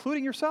sinners,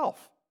 including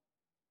yourself,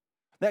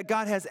 that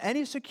God has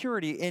any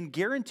security in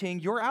guaranteeing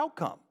your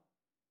outcome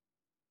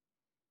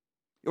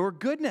or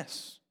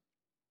goodness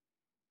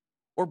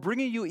or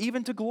bringing you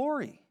even to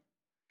glory.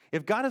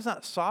 If God is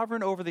not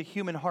sovereign over the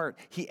human heart,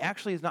 he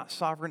actually is not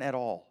sovereign at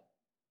all.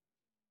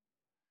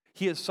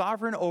 He is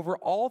sovereign over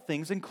all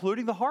things,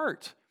 including the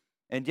heart,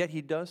 and yet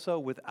he does so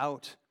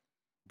without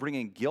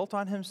bringing guilt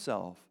on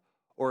himself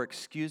or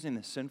excusing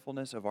the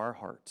sinfulness of our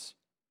hearts.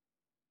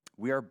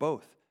 We are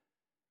both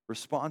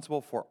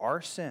responsible for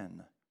our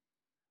sin,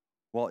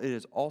 while it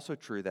is also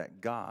true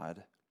that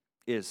God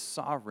is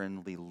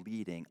sovereignly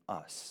leading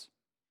us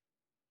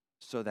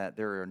so that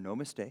there are no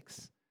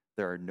mistakes,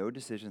 there are no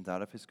decisions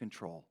out of his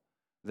control,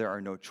 there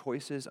are no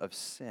choices of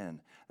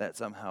sin that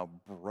somehow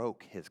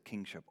broke his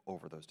kingship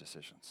over those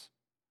decisions.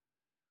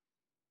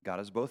 God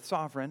is both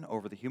sovereign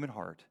over the human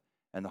heart,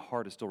 and the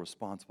heart is still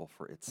responsible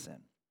for its sin.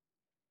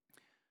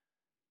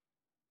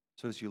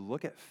 So as you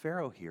look at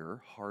Pharaoh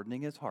here,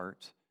 hardening his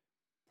heart,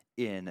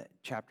 in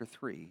chapter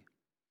 3,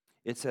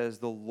 it says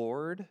the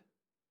Lord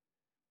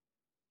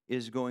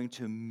is going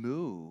to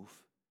move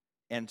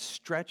and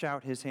stretch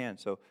out his hand.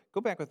 So go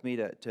back with me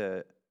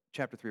to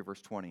chapter 3,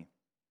 verse 20.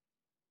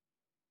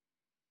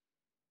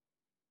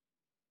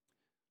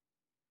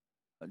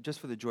 Just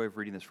for the joy of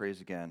reading this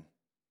phrase again,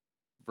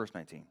 verse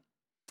 19.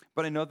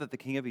 But I know that the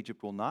king of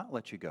Egypt will not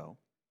let you go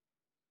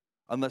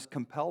unless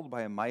compelled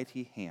by a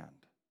mighty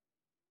hand.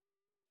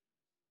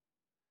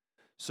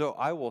 So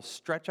I will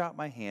stretch out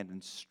my hand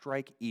and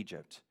strike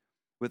Egypt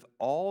with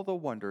all the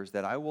wonders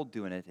that I will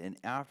do in it, and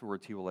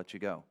afterwards he will let you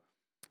go.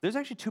 There's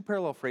actually two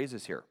parallel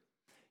phrases here.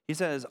 He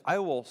says, I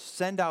will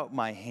send out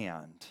my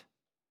hand,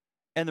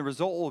 and the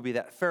result will be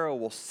that Pharaoh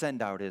will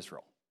send out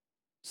Israel.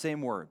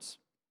 Same words.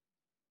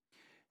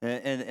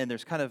 And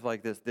there's kind of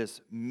like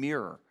this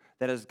mirror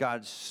that as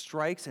God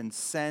strikes and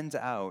sends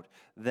out,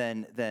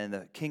 then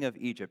the king of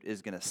Egypt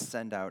is going to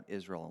send out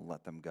Israel and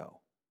let them go.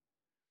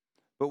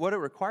 But what it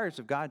requires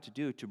of God to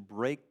do to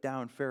break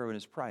down Pharaoh and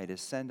his pride is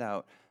send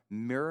out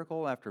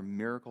miracle after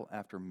miracle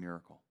after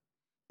miracle,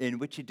 in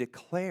which he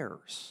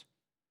declares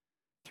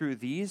through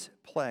these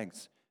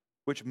plagues,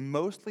 which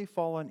mostly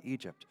fall on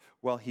Egypt,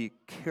 while he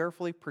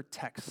carefully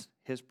protects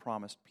his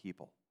promised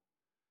people,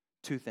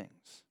 two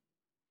things.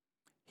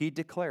 He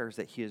declares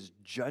that he is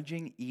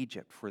judging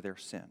Egypt for their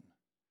sin,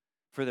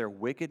 for their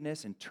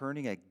wickedness in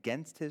turning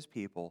against his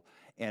people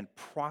and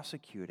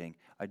prosecuting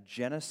a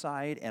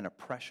genocide and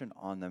oppression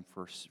on them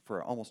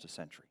for almost a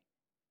century,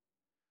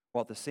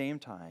 while at the same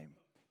time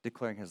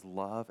declaring his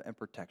love and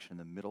protection in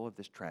the middle of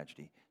this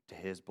tragedy to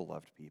his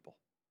beloved people.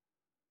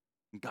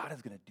 And God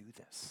is going to do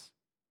this.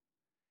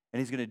 And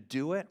he's going to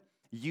do it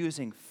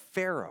using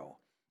Pharaoh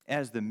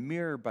as the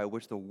mirror by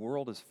which the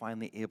world is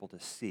finally able to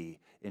see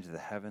into the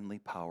heavenly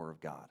power of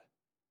God.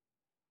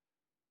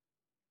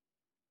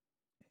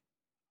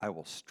 I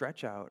will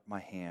stretch out my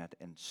hand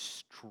and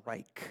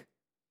strike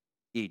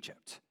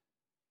Egypt.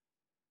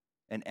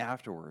 And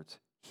afterwards,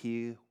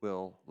 he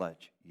will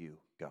let you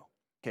go.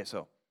 Okay,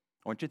 so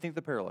I want you to think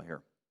the parallel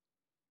here.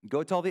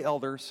 Go tell the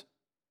elders,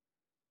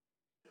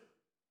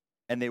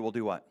 and they will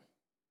do what?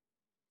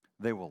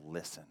 They will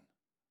listen.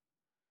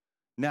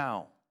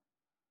 Now,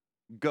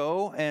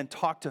 go and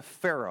talk to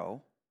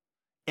Pharaoh,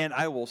 and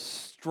I will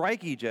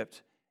strike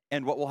Egypt,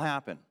 and what will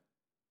happen?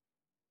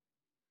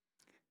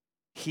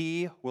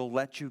 He will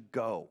let you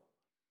go.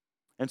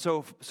 And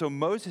so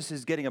Moses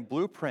is getting a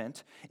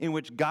blueprint in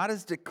which God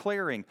is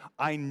declaring,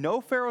 I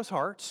know Pharaoh's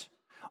heart,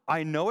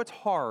 I know it's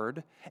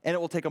hard, and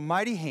it will take a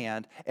mighty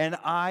hand, and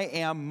I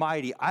am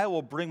mighty. I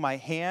will bring my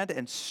hand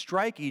and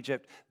strike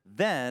Egypt.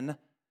 Then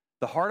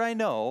the heart I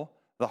know,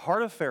 the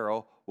heart of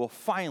Pharaoh, will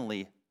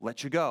finally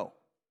let you go.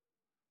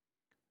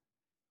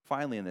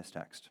 Finally, in this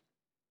text,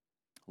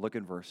 look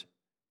in verse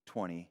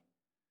 20.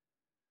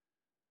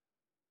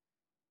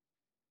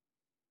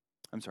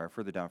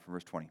 Further down from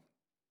verse 20.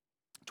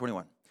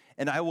 21.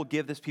 And I will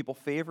give this people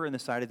favor in the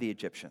sight of the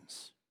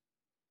Egyptians.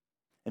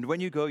 And when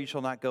you go, you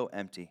shall not go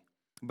empty.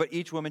 But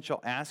each woman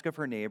shall ask of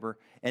her neighbor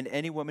and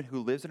any woman who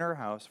lives in her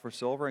house for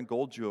silver and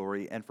gold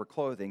jewelry and for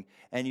clothing,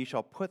 and you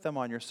shall put them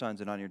on your sons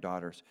and on your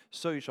daughters.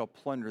 So you shall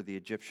plunder the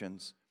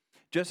Egyptians.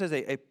 Just as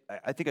I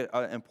think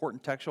an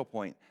important textual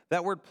point,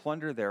 that word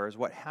plunder there is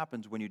what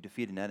happens when you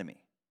defeat an enemy.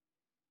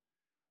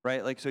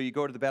 Right? Like, so you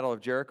go to the Battle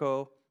of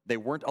Jericho, they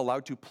weren't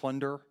allowed to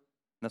plunder, and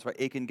that's why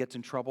Achan gets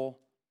in trouble.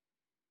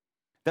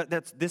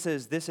 This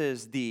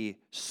is the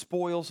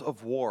spoils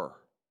of war.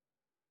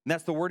 And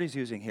that's the word he's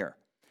using here.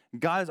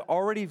 God is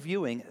already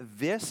viewing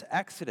this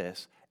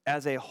Exodus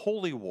as a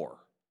holy war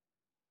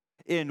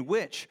in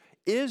which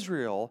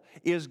Israel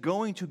is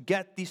going to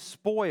get the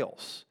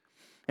spoils.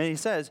 And he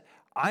says,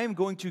 I am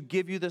going to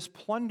give you this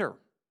plunder.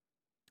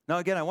 Now,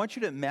 again, I want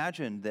you to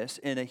imagine this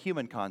in a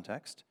human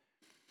context.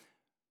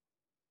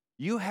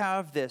 You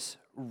have this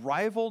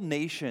rival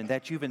nation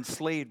that you've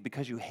enslaved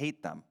because you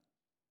hate them.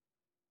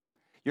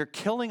 You're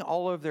killing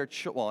all of their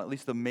children, well, at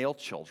least the male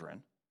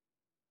children.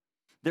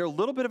 They're a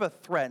little bit of a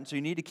threat, and so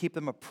you need to keep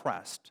them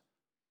oppressed.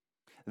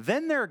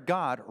 Then their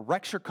God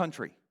wrecks your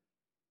country.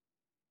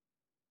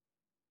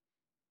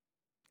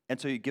 And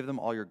so you give them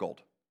all your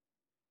gold.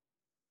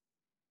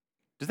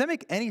 Does that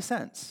make any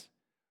sense?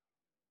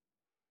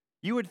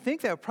 You would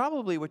think that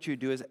probably what you would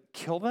do is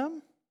kill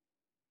them,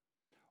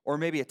 or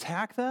maybe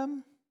attack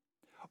them,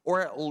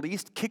 or at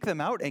least kick them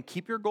out and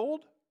keep your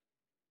gold.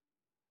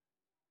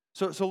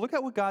 So look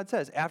at what God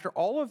says. After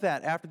all of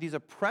that, after these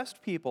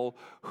oppressed people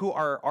who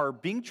are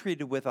being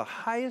treated with the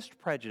highest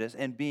prejudice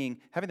and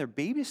having their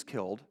babies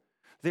killed,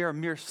 they are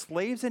mere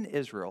slaves in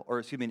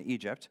in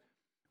Egypt.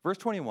 Verse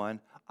 21,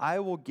 I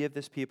will give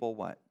this people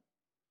what?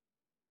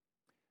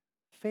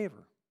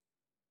 Favor.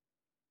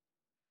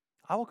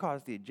 I will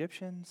cause the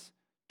Egyptians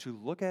to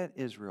look at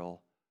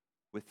Israel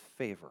with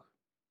favor.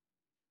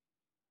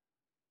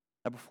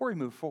 Now, before we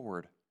move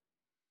forward,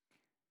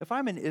 if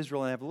I'm in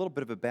Israel and I have a little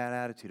bit of a bad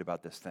attitude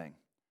about this thing,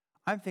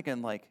 I'm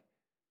thinking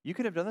you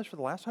could have done this for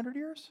the last 100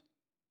 years?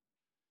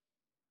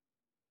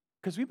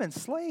 Because we've been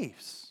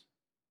slaves.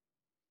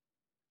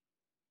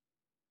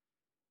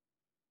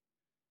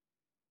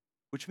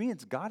 Which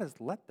means God has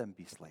let them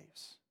be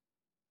slaves.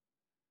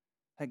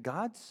 And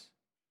God's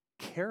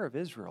care of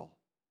Israel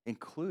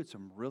includes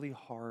some really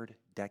hard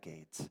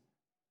decades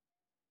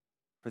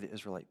for the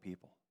Israelite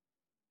people.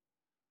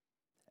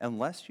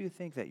 Unless you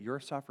think that your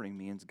suffering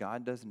means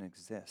God doesn't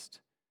exist,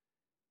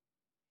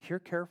 hear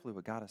carefully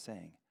what God is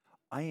saying.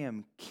 I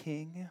am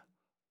king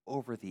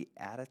over the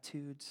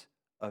attitudes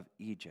of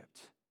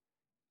Egypt,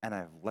 and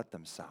I've let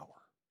them sour.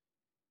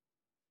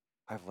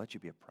 I've let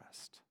you be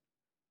oppressed.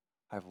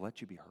 I've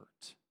let you be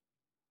hurt.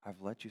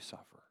 I've let you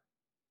suffer.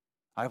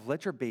 I've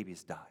let your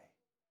babies die.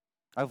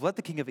 I've let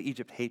the king of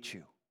Egypt hate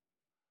you.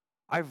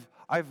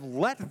 I've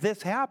let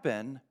this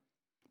happen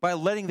by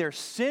letting their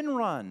sin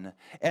run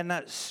and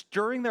not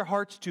stirring their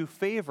hearts to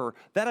favor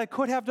that I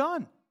could have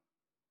done.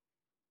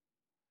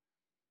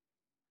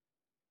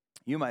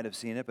 You might have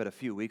seen it, but a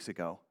few weeks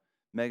ago,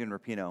 Megan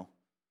Rapinoe,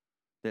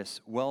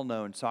 this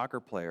well-known soccer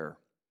player,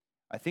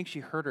 I think she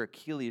hurt her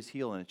Achilles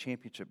heel in a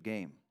championship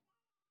game.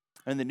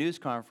 In the news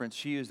conference,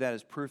 she used that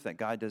as proof that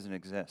God doesn't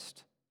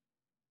exist,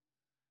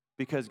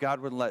 because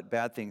God wouldn't let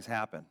bad things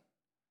happen.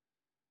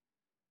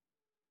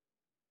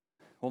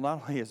 Well,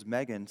 not only is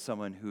Megan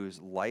someone whose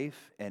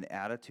life and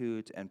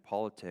attitudes and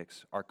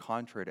politics are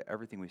contrary to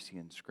everything we see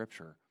in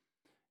Scripture,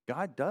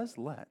 God does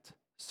let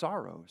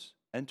sorrows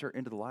enter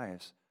into the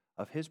lives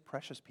of his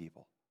precious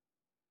people,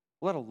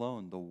 let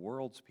alone the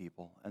world's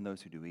people and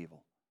those who do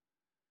evil.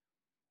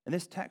 And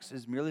this text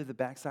is merely the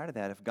backside of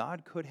that. If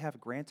God could have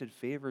granted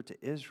favor to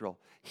Israel,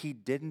 he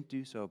didn't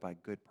do so by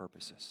good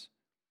purposes.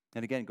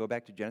 And again, go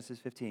back to Genesis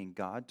 15.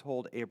 God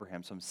told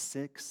Abraham some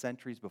 6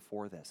 centuries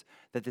before this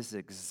that this is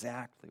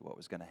exactly what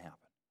was going to happen.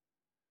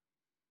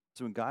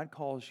 So when God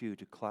calls you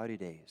to cloudy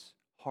days,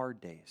 hard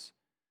days,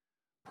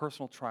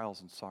 personal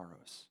trials and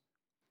sorrows,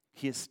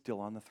 he is still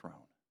on the throne.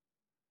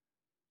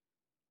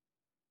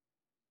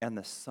 And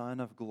the Son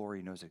of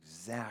Glory knows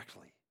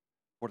exactly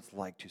what it's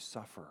like to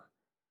suffer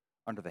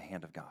under the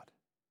hand of God.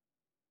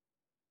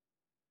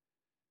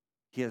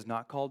 He has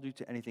not called you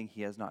to anything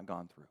he has not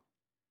gone through.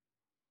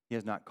 He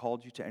has not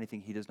called you to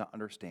anything he does not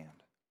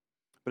understand.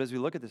 But as we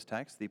look at this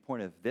text, the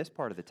point of this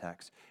part of the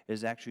text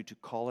is actually to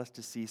call us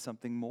to see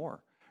something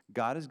more.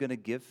 God is going to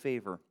give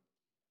favor.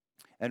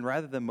 And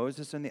rather than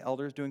Moses and the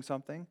elders doing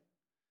something,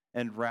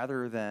 and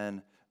rather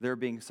than there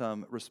being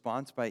some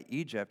response by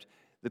Egypt,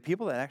 the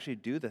people that actually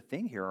do the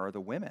thing here are the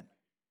women.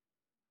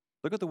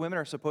 Look what the women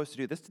are supposed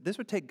to do. This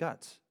would take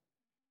guts.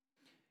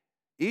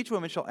 Each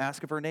woman shall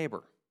ask of her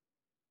neighbor.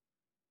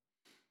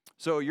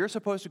 So you're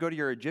supposed to go to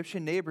your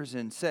Egyptian neighbors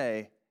and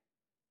say,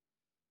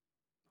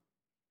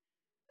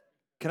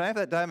 can I have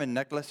that diamond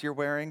necklace you're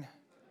wearing?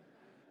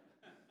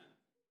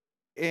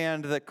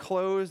 And the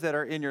clothes that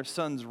are in your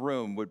son's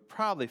room would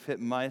probably fit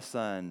my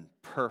son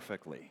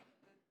perfectly.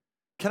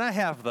 Can I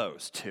have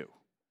those too?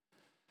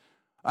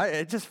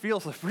 It just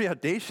feels pretty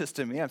audacious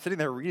to me. I'm sitting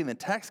there reading the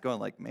text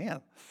going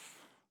man,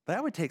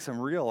 that would take some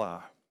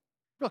real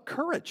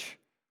courage.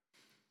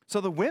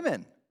 So the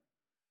women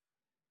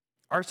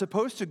are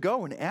supposed to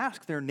go and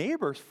ask their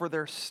neighbors for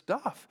their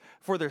stuff,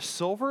 for their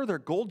silver, their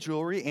gold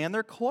jewelry, and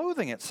their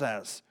clothing, it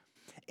says.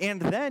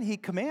 And then he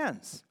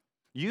commands,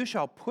 you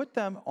shall put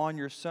them on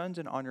your sons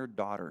and on your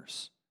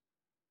daughters.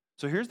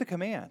 So here's the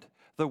command.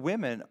 The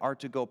women are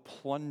to go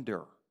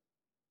plunder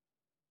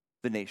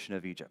the nation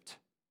of Egypt.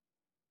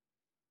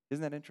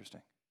 Isn't that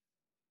interesting?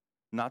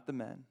 Not the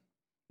men,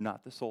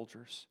 not the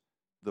soldiers,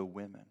 the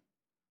women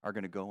are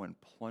going to go and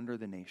plunder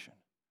the nation.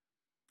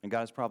 And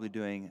God is probably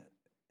doing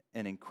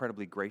an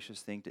incredibly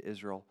gracious thing to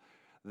Israel.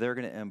 They're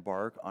going to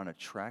embark on a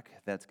trek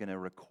that's going to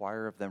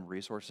require of them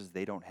resources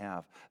they don't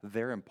have.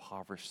 They're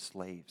impoverished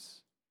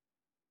slaves.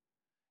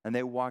 And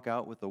they walk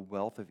out with the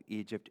wealth of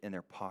Egypt in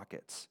their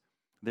pockets.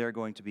 They're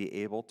going to be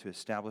able to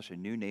establish a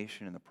new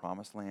nation in the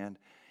promised land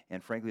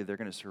And frankly, they're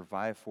going to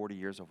survive 40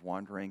 years of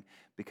wandering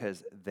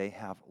because they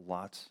have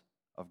lots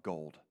of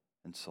gold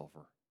and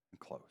silver and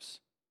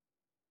clothes.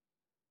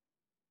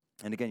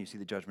 And again, you see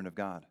the judgment of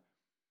God.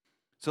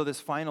 So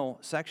this final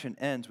section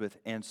ends with,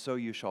 and so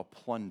you shall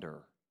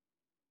plunder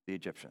the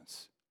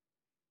Egyptians.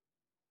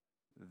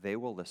 They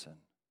will listen.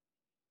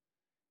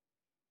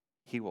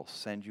 He will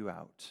send you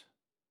out,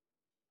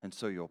 and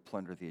so you'll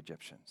plunder the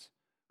Egyptians.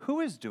 Who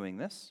is doing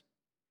this?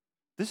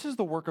 This is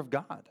the work of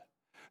God.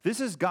 This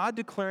is God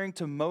declaring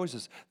to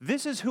Moses,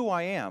 this is who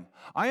I am.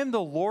 I am the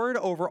Lord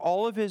over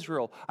all of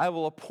Israel. I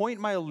will appoint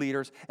my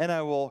leaders, and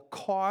I will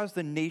cause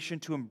the nation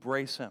to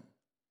embrace him.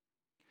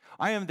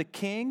 I am the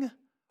king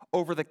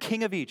over the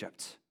king of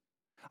Egypt.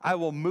 I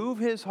will move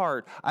his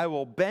heart. I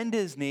will bend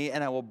his knee,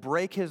 and I will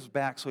break his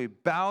back so he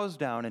bows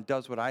down and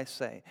does what I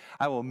say.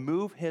 I will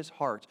move his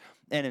heart,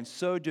 and in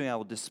so doing, I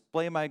will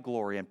display my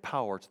glory and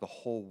power to the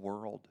whole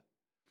world.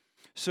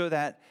 So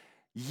that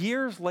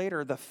years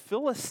later, the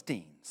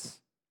Philistines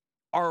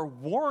are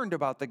warned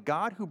about the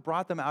God who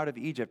brought them out of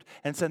Egypt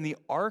and send the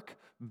ark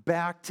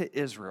back to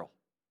Israel.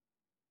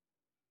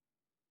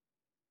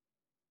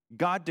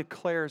 God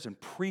declares and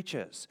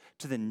preaches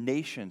to the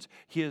nations,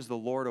 he is the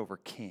Lord over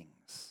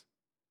kings.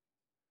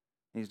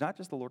 And he's not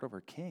just the Lord over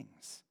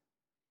kings.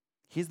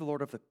 He's the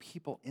Lord of the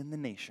people in the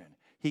nation.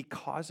 He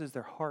causes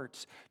their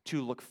hearts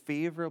to look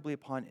favorably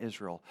upon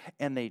Israel,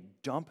 and they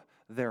dump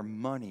their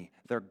money,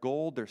 their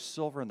gold, their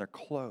silver, and their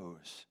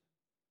clothes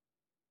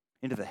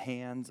into the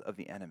hands of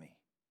the enemy.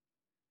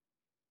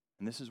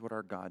 And this is what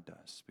our God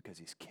does because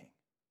he's king.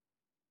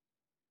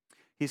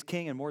 He's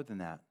king, and more than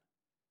that,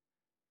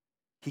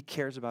 he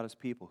cares about his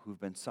people who've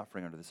been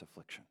suffering under this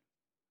affliction.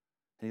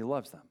 And he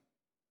loves them,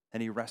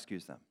 and he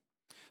rescues them.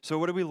 So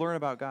what do we learn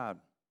about God?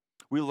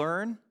 We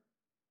learn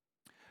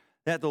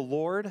that the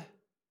Lord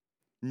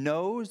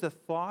knows the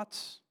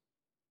thoughts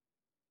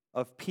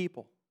of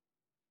people.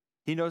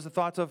 He knows the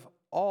thoughts of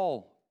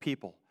all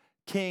people,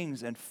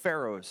 kings and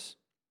pharaohs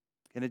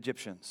and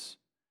Egyptians,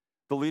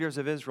 the leaders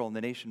of Israel and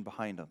the nation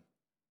behind them.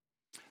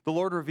 The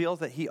Lord reveals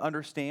that he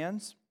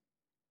understands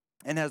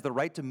and has the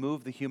right to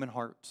move the human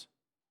heart.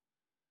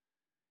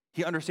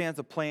 He understands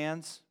the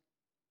plans,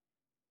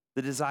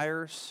 the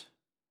desires,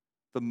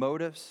 the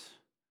motives,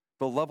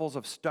 the levels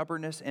of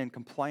stubbornness and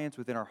compliance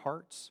within our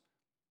hearts.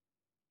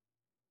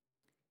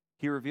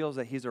 He reveals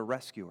that he's a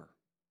rescuer.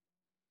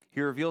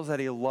 He reveals that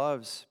he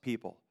loves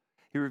people.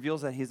 He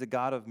reveals that he's a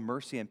God of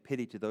mercy and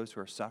pity to those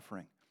who are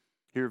suffering.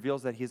 He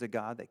reveals that he's a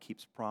God that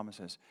keeps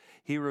promises.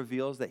 He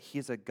reveals that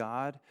he's a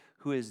God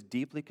who is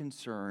deeply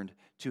concerned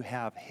to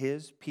have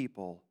his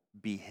people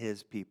be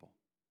his people.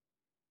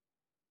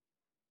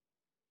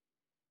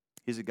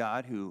 He's a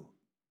God who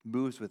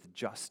moves with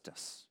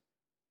justice.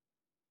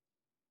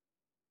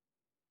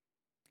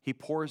 He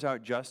pours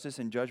out justice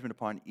and judgment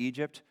upon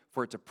Egypt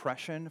for its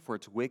oppression, for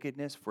its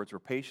wickedness, for its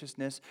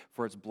rapaciousness,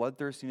 for its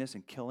bloodthirstiness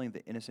and killing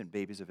the innocent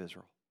babies of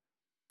Israel.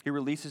 He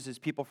releases his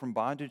people from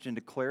bondage and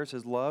declares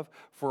his love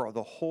for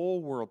the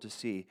whole world to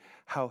see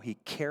how he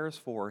cares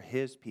for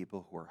his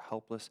people who are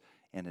helpless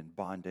and in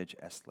bondage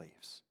as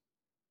slaves.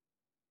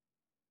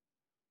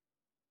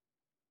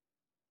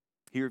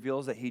 He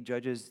reveals that he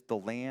judges the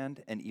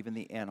land and even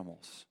the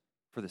animals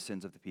for the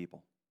sins of the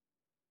people.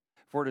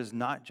 For it is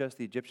not just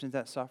the Egyptians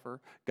that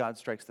suffer. God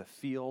strikes the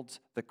fields,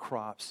 the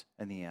crops,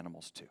 and the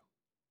animals too.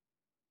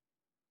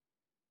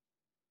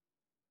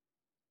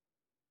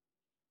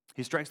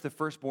 He strikes the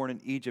firstborn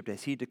in Egypt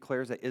as he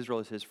declares that Israel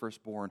is his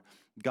firstborn.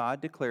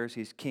 God declares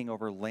he's king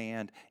over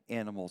land,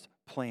 animals,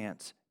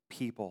 plants,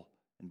 people,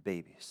 and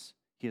babies.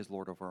 He is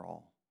Lord over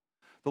all.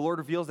 The Lord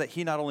reveals that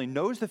he not only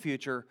knows the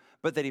future,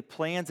 but that he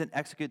plans and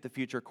executes the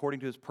future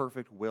according to his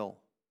perfect will.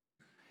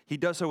 He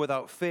does so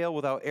without fail,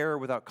 without error,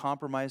 without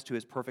compromise to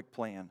his perfect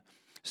plan,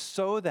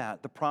 so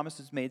that the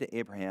promises made to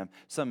Abraham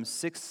some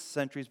 6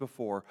 centuries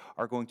before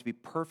are going to be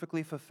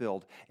perfectly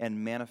fulfilled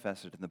and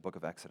manifested in the book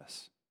of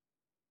Exodus.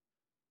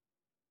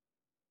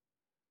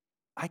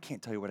 I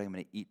can't tell you what I'm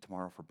going to eat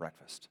tomorrow for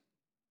breakfast.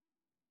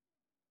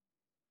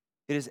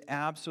 It is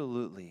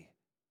absolutely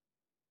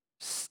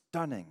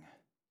stunning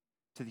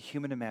to the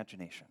human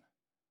imagination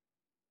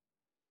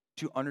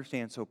to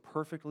understand so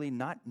perfectly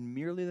not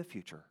merely the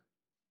future,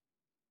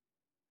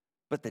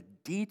 but the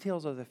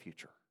details of the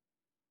future,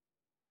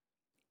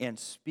 and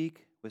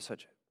speak with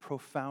such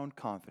profound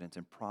confidence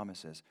and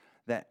promises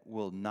that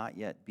will not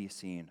yet be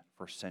seen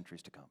for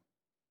centuries to come.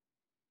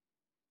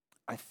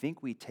 I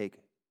think we take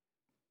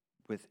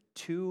with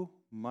too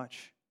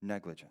much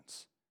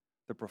negligence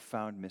the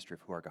profound mystery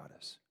of who our God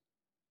is.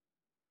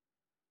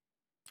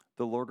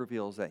 The Lord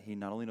reveals that he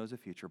not only knows the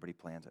future, but he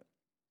plans it.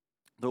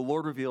 The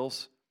Lord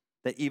reveals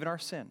that even our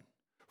sin,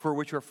 for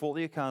which we are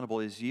fully accountable,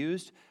 is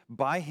used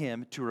by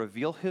him to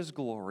reveal his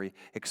glory,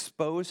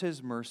 expose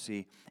his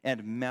mercy,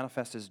 and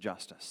manifest his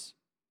justice.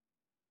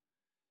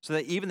 So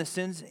that even the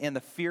sins and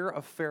the fear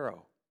of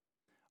Pharaoh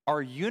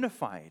are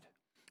unified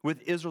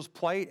with Israel's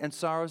plight and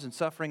sorrows and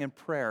suffering and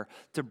prayer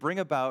to bring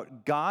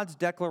about God's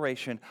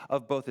declaration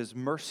of both his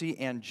mercy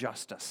and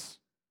justice.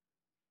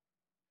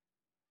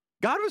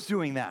 God was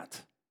doing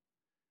that.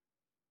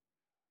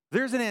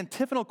 There's an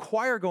antiphonal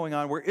choir going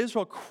on where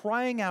Israel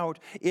crying out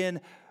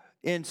in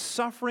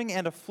suffering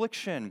and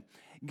affliction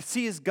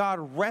sees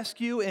God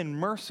rescue and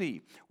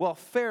mercy, while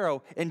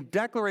Pharaoh, in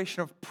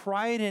declaration of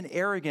pride and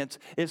arrogance,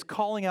 is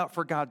calling out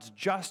for God's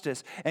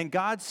justice, and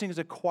God sings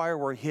a choir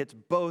where he hits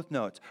both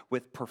notes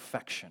with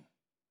perfection.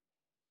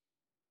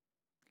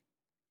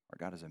 Our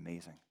God is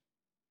amazing.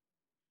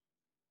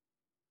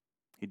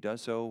 He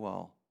does so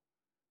while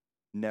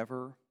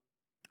never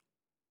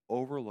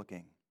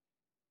overlooking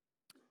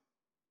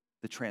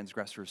the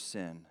transgressor's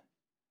sin,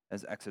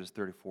 as Exodus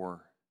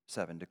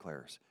 34:7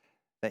 declares,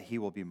 that he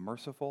will be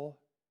merciful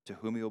to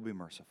whom he will be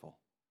merciful,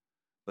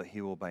 but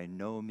he will by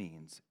no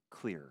means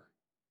clear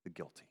the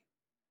guilty.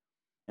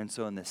 And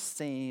so in the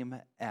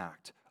same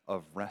act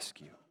of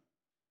rescue,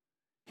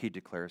 he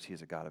declares he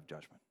is a God of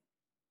judgment.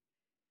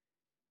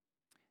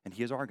 And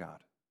he is our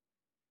God.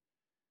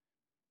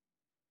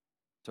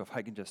 So if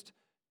I can just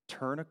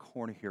turn a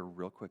corner here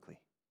real quickly.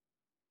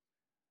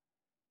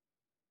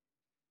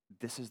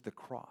 This is the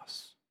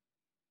cross.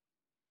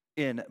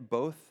 In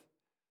both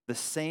the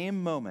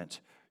same moment,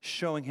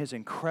 showing his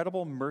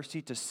incredible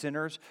mercy to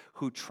sinners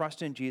who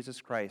trust in Jesus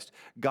Christ,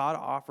 God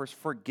offers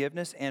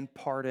forgiveness and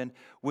pardon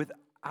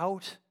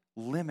without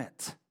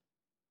limit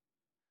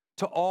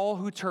to all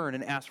who turn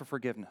and ask for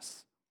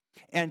forgiveness.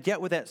 And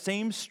yet with that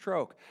same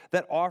stroke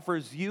that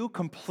offers you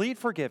complete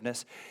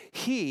forgiveness,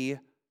 he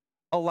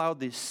allowed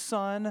the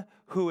Son,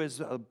 who is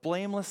a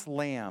blameless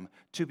lamb,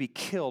 to be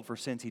killed for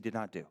sins he did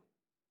not do.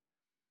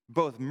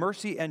 Both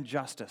mercy and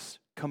justice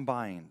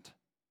combined.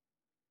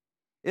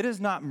 It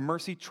is not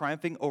mercy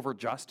triumphing over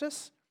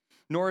justice,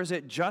 nor is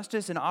it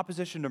justice in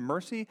opposition to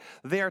mercy.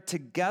 They are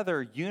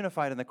together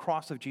unified in the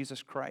cross of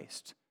Jesus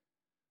Christ.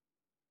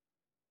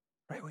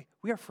 Right?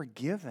 We are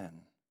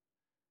forgiven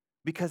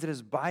because it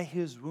is by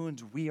his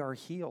wounds we are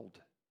healed.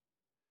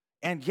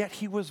 And yet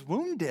he was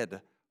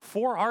wounded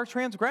for our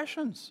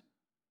transgressions.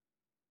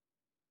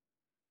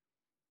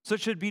 So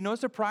it should be no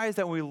surprise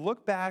that when we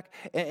look back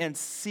and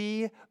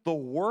see the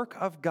work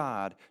of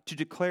God to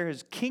declare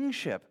his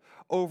kingship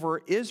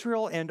over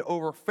Israel and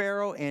over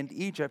Pharaoh and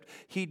Egypt,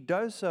 he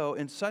does so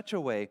in such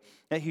a way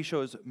that he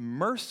shows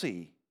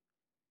mercy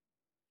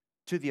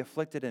to the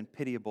afflicted and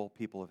pitiable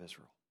people of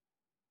Israel,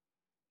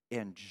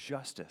 and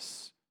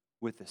justice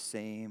with the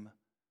same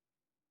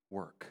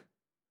work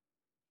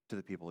to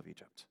the people of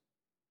Egypt.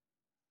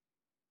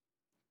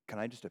 Can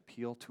I just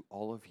appeal to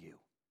all of you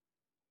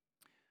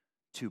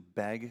to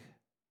beg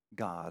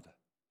God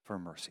for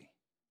mercy,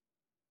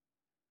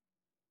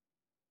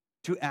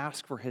 to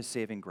ask for his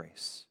saving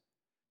grace,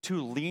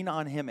 to lean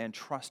on him and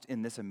trust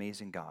in this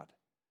amazing God?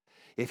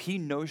 If he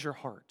knows your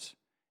heart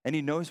and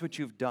he knows what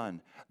you've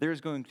done,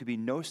 there's going to be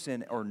no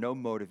sin or no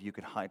motive you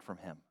can hide from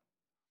him.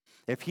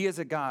 If he is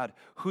a God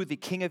who the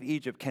king of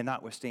Egypt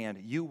cannot withstand,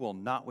 you will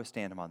not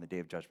withstand him on the day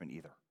of judgment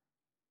either.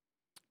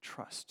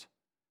 Trust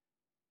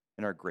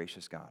in our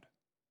gracious God.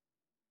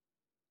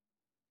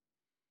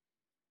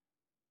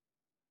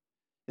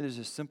 It is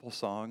a simple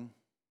song,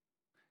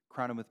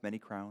 crown him with many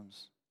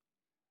crowns,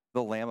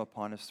 the Lamb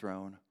upon his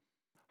throne.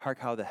 Hark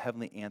how the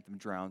heavenly anthem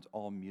drowns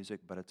all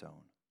music but its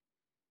own.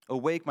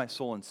 Awake, my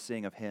soul, and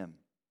sing of him.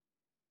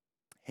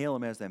 Hail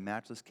him as thy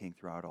matchless king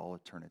throughout all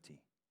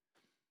eternity.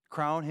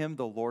 Crown him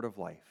the Lord of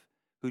life,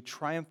 who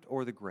triumphed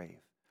o'er the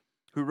grave,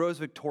 who rose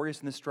victorious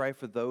in the strife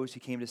for those he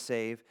came to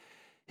save.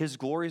 His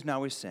glories now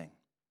we sing,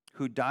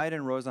 who died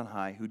and rose on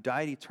high, who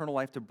died eternal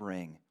life to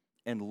bring,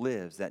 and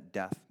lives that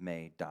death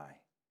may die.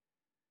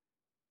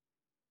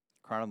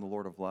 Crown him the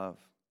Lord of love.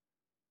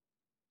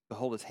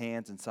 Behold his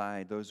hands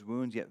inside, those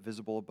wounds yet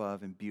visible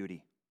above in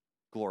beauty,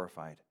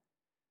 glorified.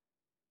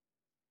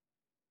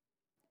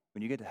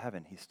 When you get to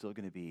heaven, he's still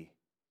going to be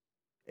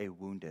a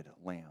wounded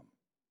lamb.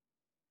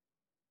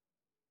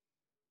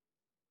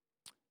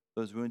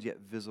 Those wounds yet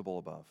visible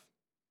above,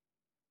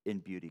 in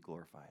beauty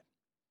glorified.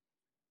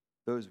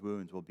 Those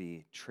wounds will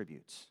be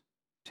tributes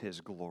to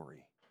his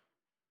glory,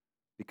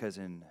 because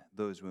in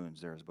those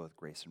wounds there is both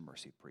grace and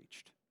mercy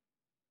preached.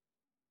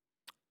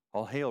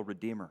 All hail,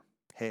 Redeemer,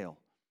 hail.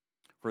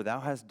 For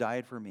thou hast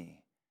died for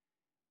me.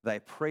 Thy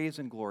praise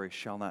and glory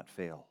shall not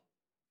fail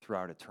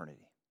throughout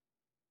eternity.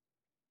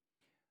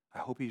 I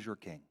hope he's your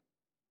king,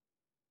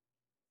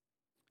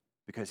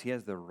 because he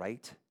has the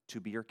right to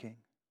be your king.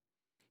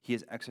 He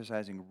is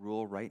exercising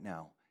rule right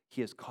now.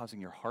 He is causing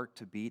your heart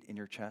to beat in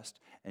your chest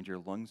and your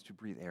lungs to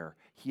breathe air.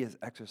 He is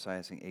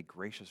exercising a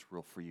gracious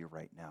rule for you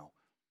right now.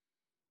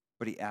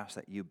 But he asks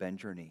that you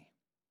bend your knee,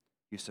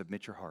 you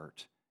submit your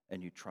heart,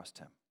 and you trust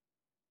him.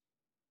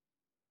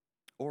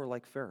 Or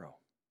like Pharaoh,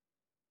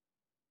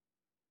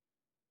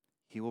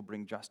 he will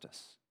bring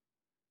justice,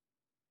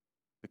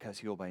 because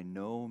he will by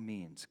no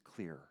means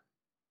clear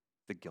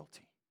the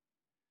guilty.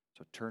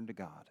 So turn to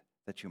God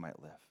that you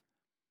might live.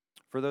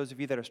 For those of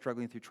you that are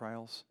struggling through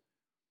trials,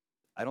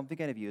 I don't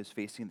think any of you is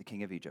facing the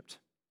king of Egypt.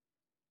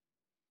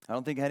 I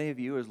don't think any of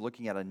you is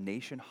looking at a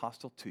nation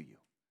hostile to you.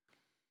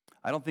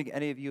 I don't think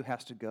any of you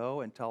has to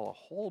go and tell a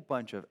whole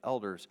bunch of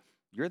elders,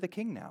 you're the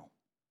king now.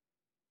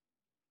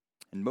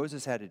 And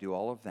Moses had to do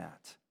all of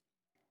that.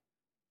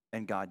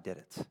 and God did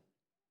it.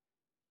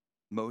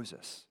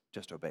 Moses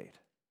just obeyed.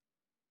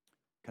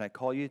 Can I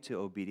call you to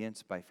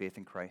obedience by faith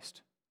in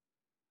Christ?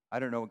 I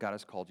don't know what God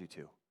has called you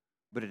to,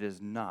 but it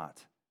is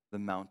not the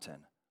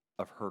mountain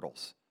of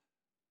hurdles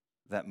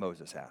that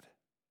Moses had.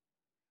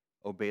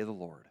 Obey the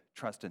Lord.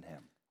 Trust in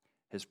him.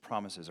 His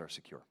promises are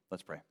secure.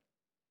 Let's pray.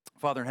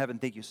 Father in heaven,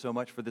 thank you so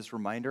much for this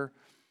reminder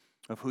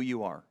of who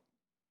you are.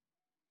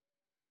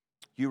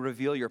 You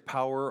reveal your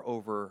power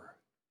over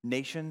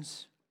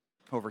nations,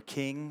 over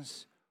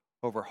kings,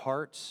 over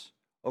hearts,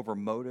 over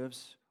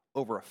motives,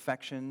 over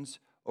affections,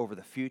 over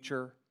the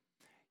future.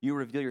 You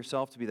reveal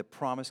yourself to be the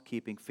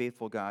promise-keeping,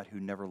 faithful God who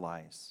never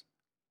lies.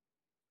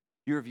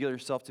 You reveal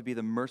yourself to be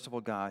the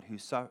merciful God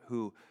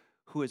who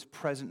is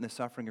present in the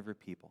suffering of your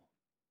people.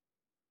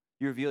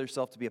 You reveal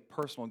yourself to be a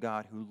personal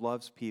God who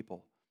loves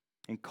people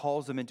and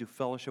calls them into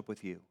fellowship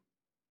with you.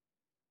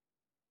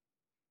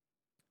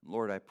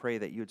 Lord, I pray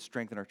that you would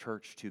strengthen our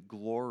church to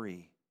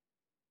glory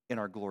in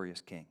our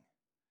glorious King,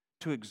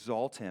 to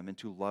exalt him and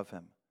to love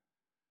him.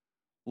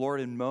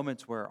 Lord, in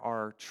moments where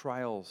our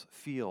trials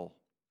feel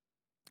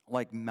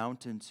like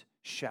mountains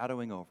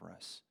shadowing over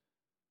us,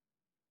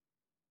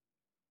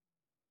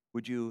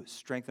 would you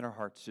strengthen our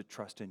hearts to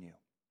trust in you,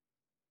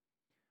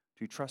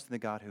 to trust in the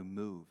God who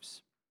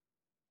moves,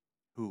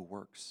 who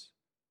works,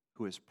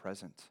 who is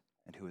present,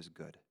 and who is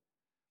good.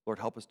 Lord,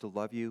 help us to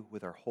love you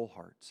with our whole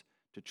hearts,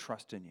 to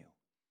trust in you.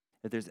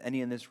 If there's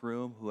any in this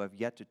room who have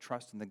yet to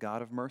trust in the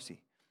God of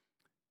mercy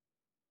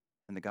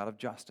and the God of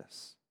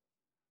justice,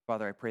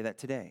 Father, I pray that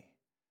today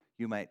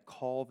you might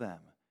call them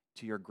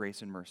to your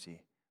grace and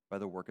mercy by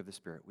the work of the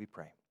Spirit. We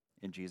pray.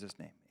 In Jesus'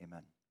 name,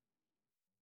 amen.